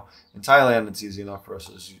that. Now, in Thailand, it's easy enough for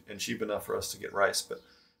us and cheap enough for us to get rice, but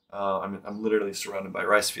I'm literally surrounded by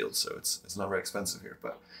rice fields, so it's not very expensive here.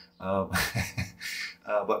 But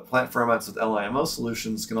but plant ferments with LIMO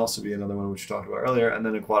solutions can also be another one which we talked about earlier, and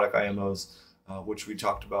then aquatic IMOs, which we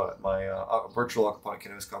talked about at my virtual aquaponic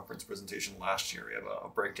cannabis conference presentation last year. We have a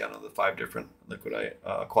breakdown of the 5 different liquid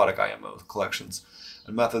aquatic IMO collections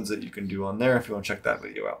and methods that you can do on there if you want to check that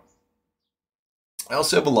video out. I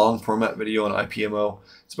also have a long format video on IPMO.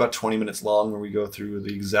 It's about 20 minutes long, where we go through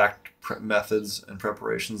the exact methods and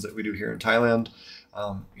preparations that we do here in Thailand.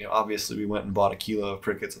 Obviously we went and bought a kilo of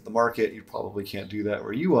crickets at the market. You probably can't do that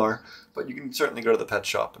where you are, but you can certainly go to the pet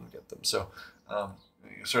shop and get them. So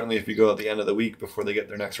certainly if you go at the end of the week before they get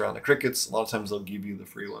their next round of crickets, a lot of times they'll give you the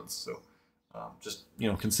free ones. So just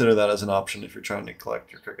consider that as an option if you're trying to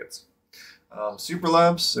collect your crickets. Super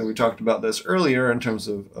labs, so we talked about this earlier in terms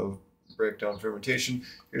of breakdown fermentation.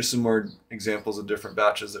 Here's some more examples of different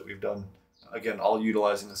batches that we've done. Again, all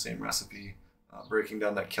utilizing the same recipe, breaking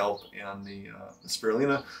down that kelp and the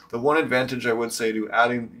spirulina. The one advantage I would say to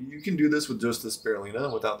adding, you can do this with just the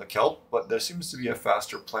spirulina without the kelp, but there seems to be a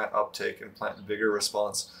faster plant uptake and plant vigor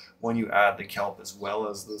response when you add the kelp as well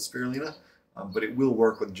as the spirulina. But it will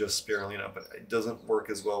work with just spirulina, but it doesn't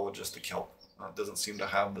work as well with just the kelp. It doesn't seem to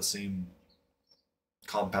have the same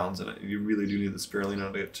compounds in it. You really do need the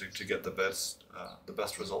spirulina to get the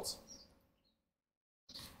best results.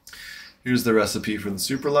 Here's the recipe for the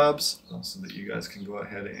super labs so that you guys can go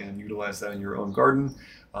ahead and utilize that in your own garden.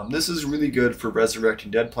 This is really good for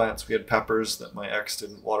resurrecting dead plants. We had peppers that my ex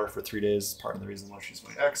didn't water for 3 days, part of the reason why she's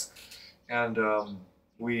my ex. And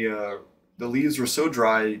the leaves were so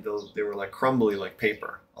dry, they were like crumbly, like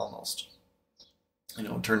paper almost.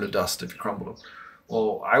 Turned to dust if you crumbled them.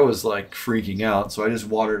 Well, I was like freaking out, so I just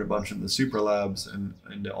watered a bunch of the super labs and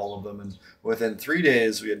into all of them. And within 3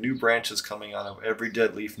 days, we had new branches coming out of every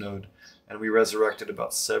dead leaf node, and we resurrected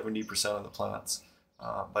about 70% of the plants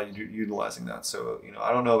by utilizing that. So,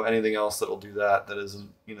 I don't know of anything else that'll do that isn't,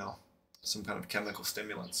 some kind of chemical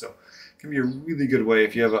stimulant. So it can be a really good way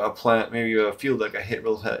if you have a plant, maybe a field that got hit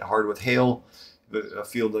real hard with hail, a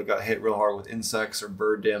field that got hit real hard with insects or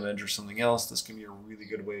bird damage or something else. This can be a really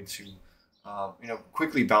good way to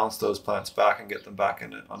quickly bounce those plants back and get them back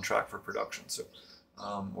on track for production. So,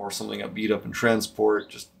 or something got beat up in transport,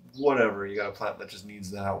 just whatever. You got a plant that just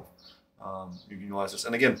needs the help. You can utilize this.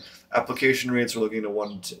 And again, application rates, we're looking at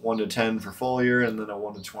 1 to 10 for foliar, and then a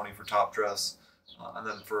 1 to 20 for top dress. And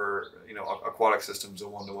then for aquatic systems, a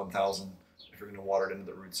 1 to 1,000 if you're going to water it into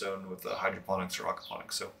the root zone with hydroponics or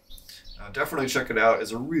aquaponics. So definitely check it out.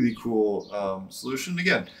 It's a really cool solution.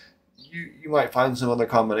 Again, you might find some other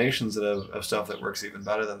combinations of stuff that works even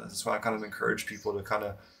better than this. That's why I kind of encourage people to kind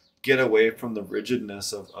of get away from the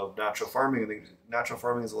rigidness of natural farming. I think natural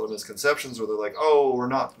farming is a lot of misconceptions where they're like, oh, we're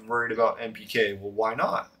not worried about NPK. Well, why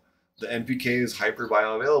not? The NPK is hyper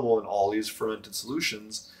bioavailable in all these fermented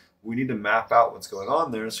solutions. We need to map out what's going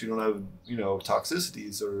on there so you don't have,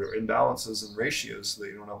 toxicities or imbalances in ratios so that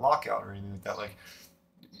you don't have lockout or anything like that. Like,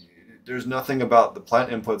 there's nothing about the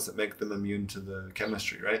plant inputs that make them immune to the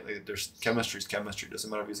chemistry, right? Like, there's chemistry's chemistry. It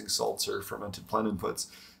doesn't matter if you're using salts or fermented plant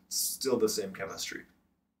inputs, it's still the same chemistry.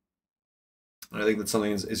 And I think that's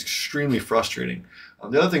something is extremely frustrating.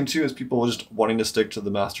 The other thing too is people just wanting to stick to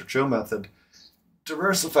the Master Cho method,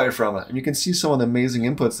 diversify from it. And you can see some of the amazing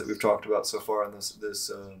inputs that we've talked about so far in this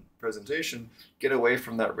presentation. Get away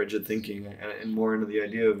from that rigid thinking and more into the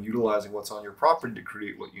idea of utilizing what's on your property to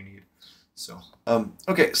create what you need. So,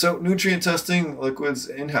 okay, so nutrient testing, liquids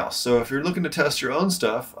in-house. So if you're looking to test your own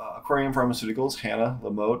stuff, Aquarium Pharmaceuticals, Hanna,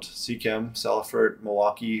 Lamotte, Seachem, Salifert,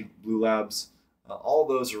 Milwaukee, Blue Labs, all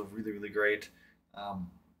those are really, really great.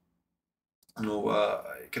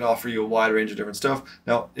 It can offer you a wide range of different stuff.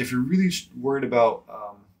 Now, if you're really worried about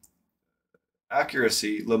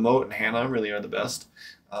accuracy, Lamotte and Hanna really are the best.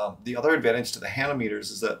 The other advantage to the Hanna meters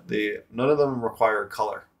is that none of them require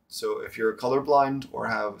color. So if you're colorblind or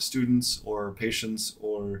have students or patients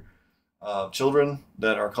or children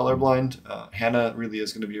that are colorblind, Hanna really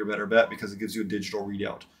is going to be your better bet because it gives you a digital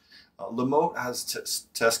readout. Lamotte has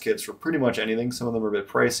test kits for pretty much anything. Some of them are a bit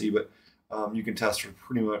pricey, but you can test for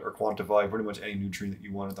pretty much or quantify pretty much any nutrient that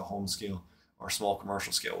you want at the home scale or small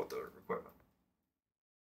commercial scale with the equipment.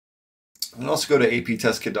 You can also go to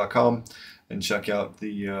aptestkit.com and check out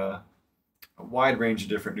the a wide range of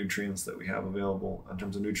different nutrients that we have available in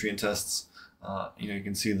terms of nutrient tests. You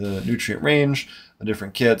can see the nutrient range, the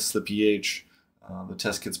different kits, the pH, the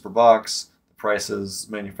test kits per box, the prices,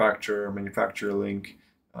 manufacturer link,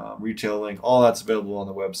 retail link, all that's available on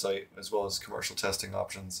the website, as well as commercial testing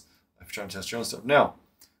options if you're trying to test your own stuff. Now,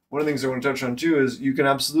 one of the things I want to touch on too is you can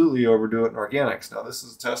absolutely overdo it in organics. Now,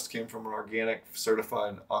 this test came from an organic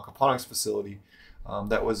certified aquaponics facility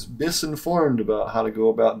that was misinformed about how to go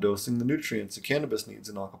about dosing the nutrients that cannabis needs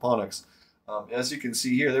in aquaponics. As you can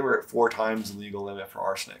see here, they were at 4 times the legal limit for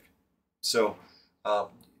arsenic. So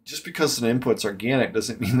just because an input's organic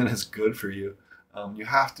doesn't mean that it's good for you. You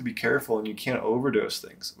have to be careful and you can't overdose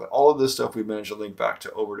things. But all of this stuff we managed to link back to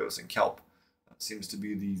overdosing kelp. That seems to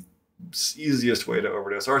be the easiest way to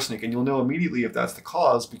overdose arsenic. And you'll know immediately if that's the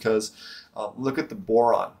cause because look at the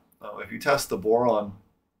boron. If you test the boron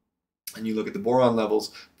and you look at the boron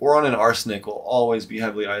levels, boron and arsenic will always be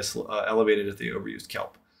heavily elevated if they overused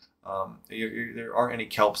kelp. There aren't any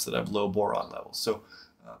kelps that have low boron levels. So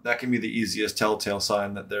that can be the easiest telltale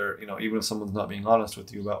sign that they're, even if someone's not being honest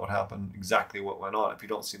with you about what happened, exactly what went on. If you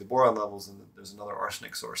don't see the boron levels, then there's another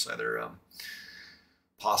arsenic source, either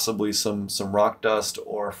possibly some rock dust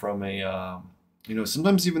or from a,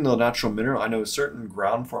 sometimes even the natural mineral. I know certain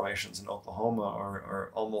ground formations in Oklahoma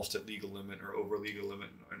are almost at legal limit or over legal limit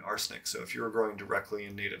in arsenic. So if you're growing directly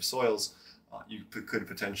in native soils, you could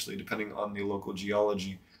potentially, depending on the local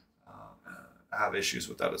geology, have issues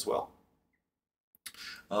with that as well.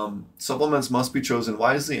 Supplements must be chosen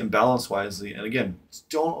wisely and balanced wisely. And again,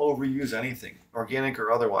 don't overuse anything, organic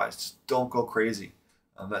or otherwise. Just don't go crazy.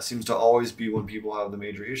 That seems to always be when people have the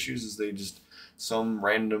major issues, is they just, some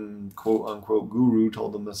random quote unquote guru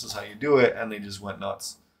told them this is how you do it, and they just went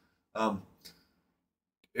nuts.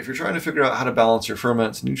 If you're trying to figure out how to balance your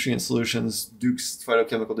ferments, nutrient solutions, Duke's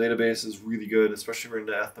phytochemical database is really good, especially if you're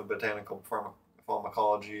into ethnobotanical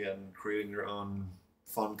pharmacology and creating your own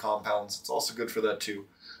fun compounds. It's also good for that too.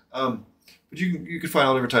 But you can find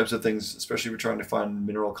all different types of things, especially if you're trying to find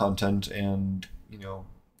mineral content and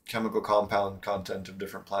chemical compound content of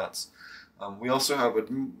different plants. We also have a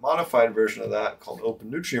modified version of that called Open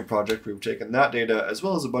Nutrient Project. We've taken that data as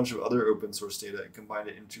well as a bunch of other open source data and combined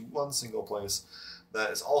it into one single place that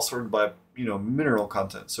is all sorted by mineral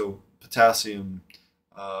content. So potassium,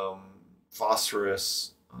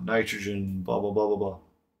 phosphorus, nitrogen, blah blah blah blah blah.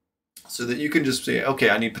 So that you can just say, okay,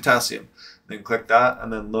 I need potassium, then click that,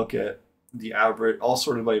 and then look at the average, all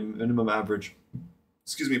sorted by minimum average,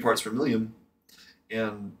 parts per million,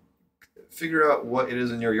 and figure out what it is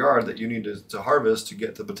in your yard that you need to harvest to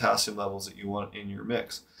get the potassium levels that you want in your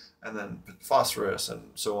mix, and then phosphorus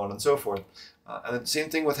and so on and so forth. And then same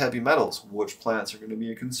thing with heavy metals. Which plants are going to be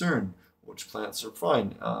a concern? Which plants are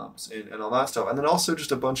fine? And all that stuff. And then also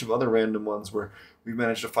just a bunch of other random ones where we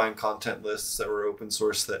managed to find content lists that were open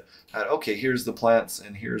source that had, okay, here's the plants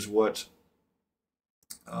and here's what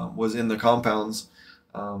was in the compounds,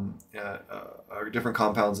 or different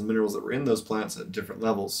compounds and minerals that were in those plants at different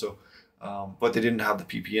levels. So, but they didn't have the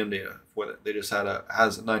ppm data for it. They just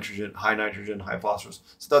has nitrogen, high phosphorus.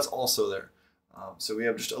 So that's also there. So we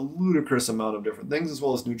have just a ludicrous amount of different things, as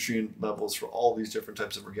well as nutrient levels for all these different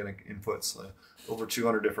types of organic inputs. Over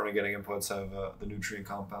 200 different organic inputs have the nutrient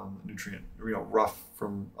compound, nutrient, rough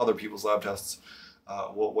from other people's lab tests,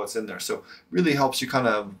 what's in there. So really helps you kind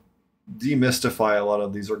of demystify a lot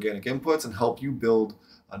of these organic inputs and help you build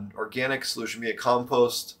an organic solution, be it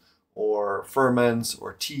compost or ferments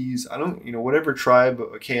or teas. Whatever tribe,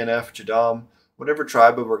 KNF, Jadam, whatever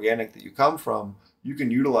tribe of organic that you come from, you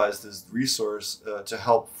can utilize this resource to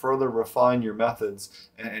help further refine your methods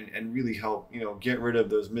and really help get rid of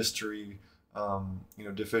those mystery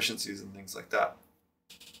deficiencies and things like that.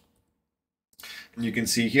 And you can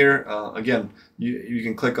see here again, you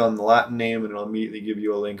can click on the Latin name and it'll immediately give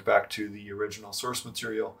you a link back to the original source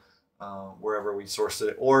material wherever we sourced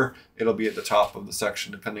it, or it'll be at the top of the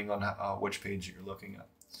section depending on which page you're looking at.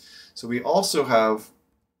 So we also have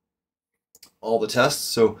all the tests.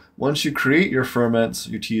 So once you create your ferments,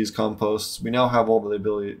 your teas, composts, we now have all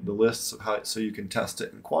the lists of how, so you can test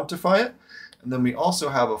it and quantify it. And then we also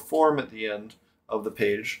have a form at the end of the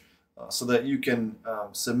page so that you can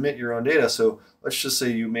submit your own data. So let's just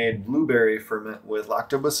say you made blueberry ferment with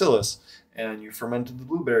lactobacillus and you fermented the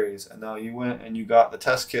blueberries, and now you went and you got the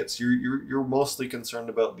test kits. You're mostly concerned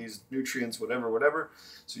about these nutrients, whatever.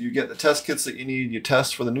 So you get the test kits that you need. You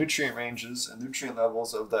test for the nutrient ranges and nutrient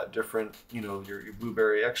levels of that different, your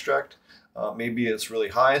blueberry extract. Maybe it's really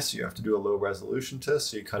high, so you have to do a low resolution test.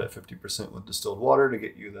 So you cut it 50% with distilled water to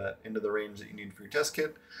get you that into the range that you need for your test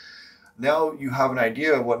kit. Now you have an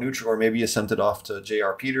idea of what nutrient, or maybe you sent it off to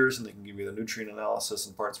J.R. Peters and they can give you the nutrient analysis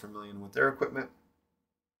and parts per million with their equipment.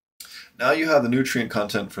 Now you have the nutrient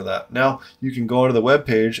content for that. Now you can go onto the web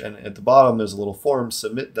page, and at the bottom there's a little form.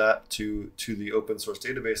 Submit that to the open source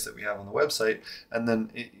database that we have on the website, and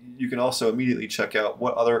then you can also immediately check out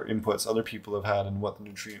what other inputs other people have had and what the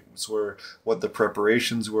nutrients were, what the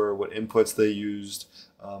preparations were, what inputs they used.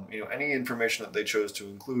 Any information that they chose to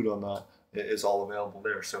include on that is all available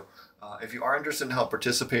there. So if you are interested in help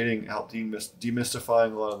participating, help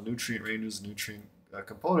demystifying a lot of nutrient ranges, nutrient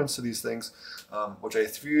components to these things, which I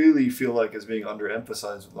really feel like is being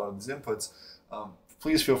underemphasized with a lot of these inputs,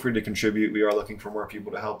 please feel free to contribute. We are looking for more people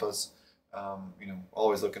to help us.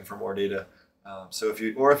 Always looking for more data. So if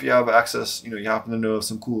you have access, you happen to know of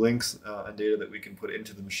some cool links and data that we can put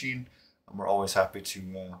into the machine, we're always happy to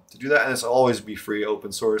do that. And it's always be free,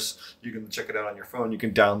 open source. You can check it out on your phone. You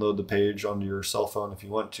can download the page onto your cell phone if you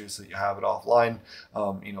want to, so that you have it offline.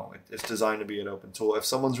 It's designed to be an open tool. If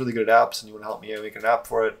someone's really good at apps and you want to help me make an app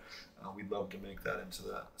for it, we'd love to make that into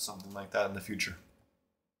something like that in the future.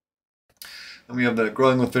 And we have the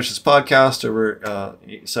Growing with Fishes podcast, over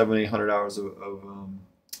 700-800 hours of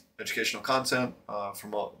educational content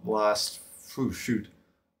from the last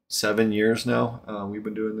 7 years now. We've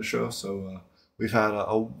been doing the show, so we've had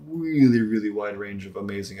a really, really wide range of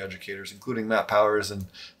amazing educators, including Matt Powers and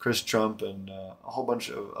Chris Trump and a whole bunch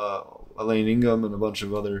of Elaine Ingham and a bunch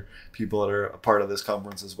of other people that are a part of this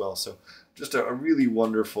conference as well. So just a really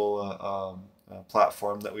wonderful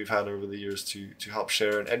platform that we've had over the years to help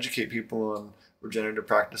share and educate people on regenerative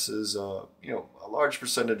practices. A large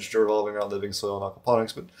percentage revolving around living soil and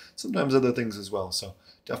aquaponics, but sometimes other things as well. So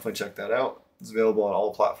definitely check that out. It's available on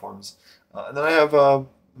all platforms. And then I have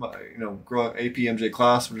my growing APMJ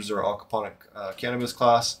class, which is our aquaponic cannabis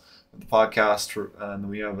class, the podcast, and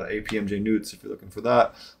we have APMJ Newts if you're looking for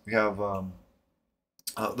that. We have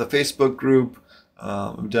the Facebook group,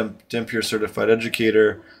 Dempier Certified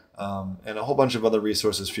Educator, and a whole bunch of other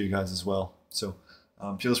resources for you guys as well. So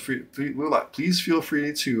please feel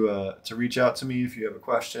free to reach out to me if you have a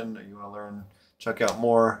question, or you want to learn, check out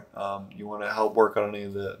more, you want to help work on any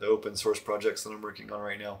of the open source projects that I'm working on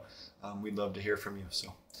right now. We'd love to hear from you.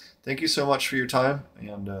 So thank you so much for your time,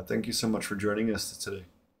 and thank you so much for joining us today.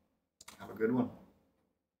 Have a good one.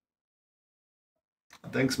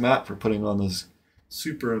 Thanks, Matt, for putting on this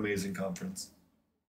super amazing conference.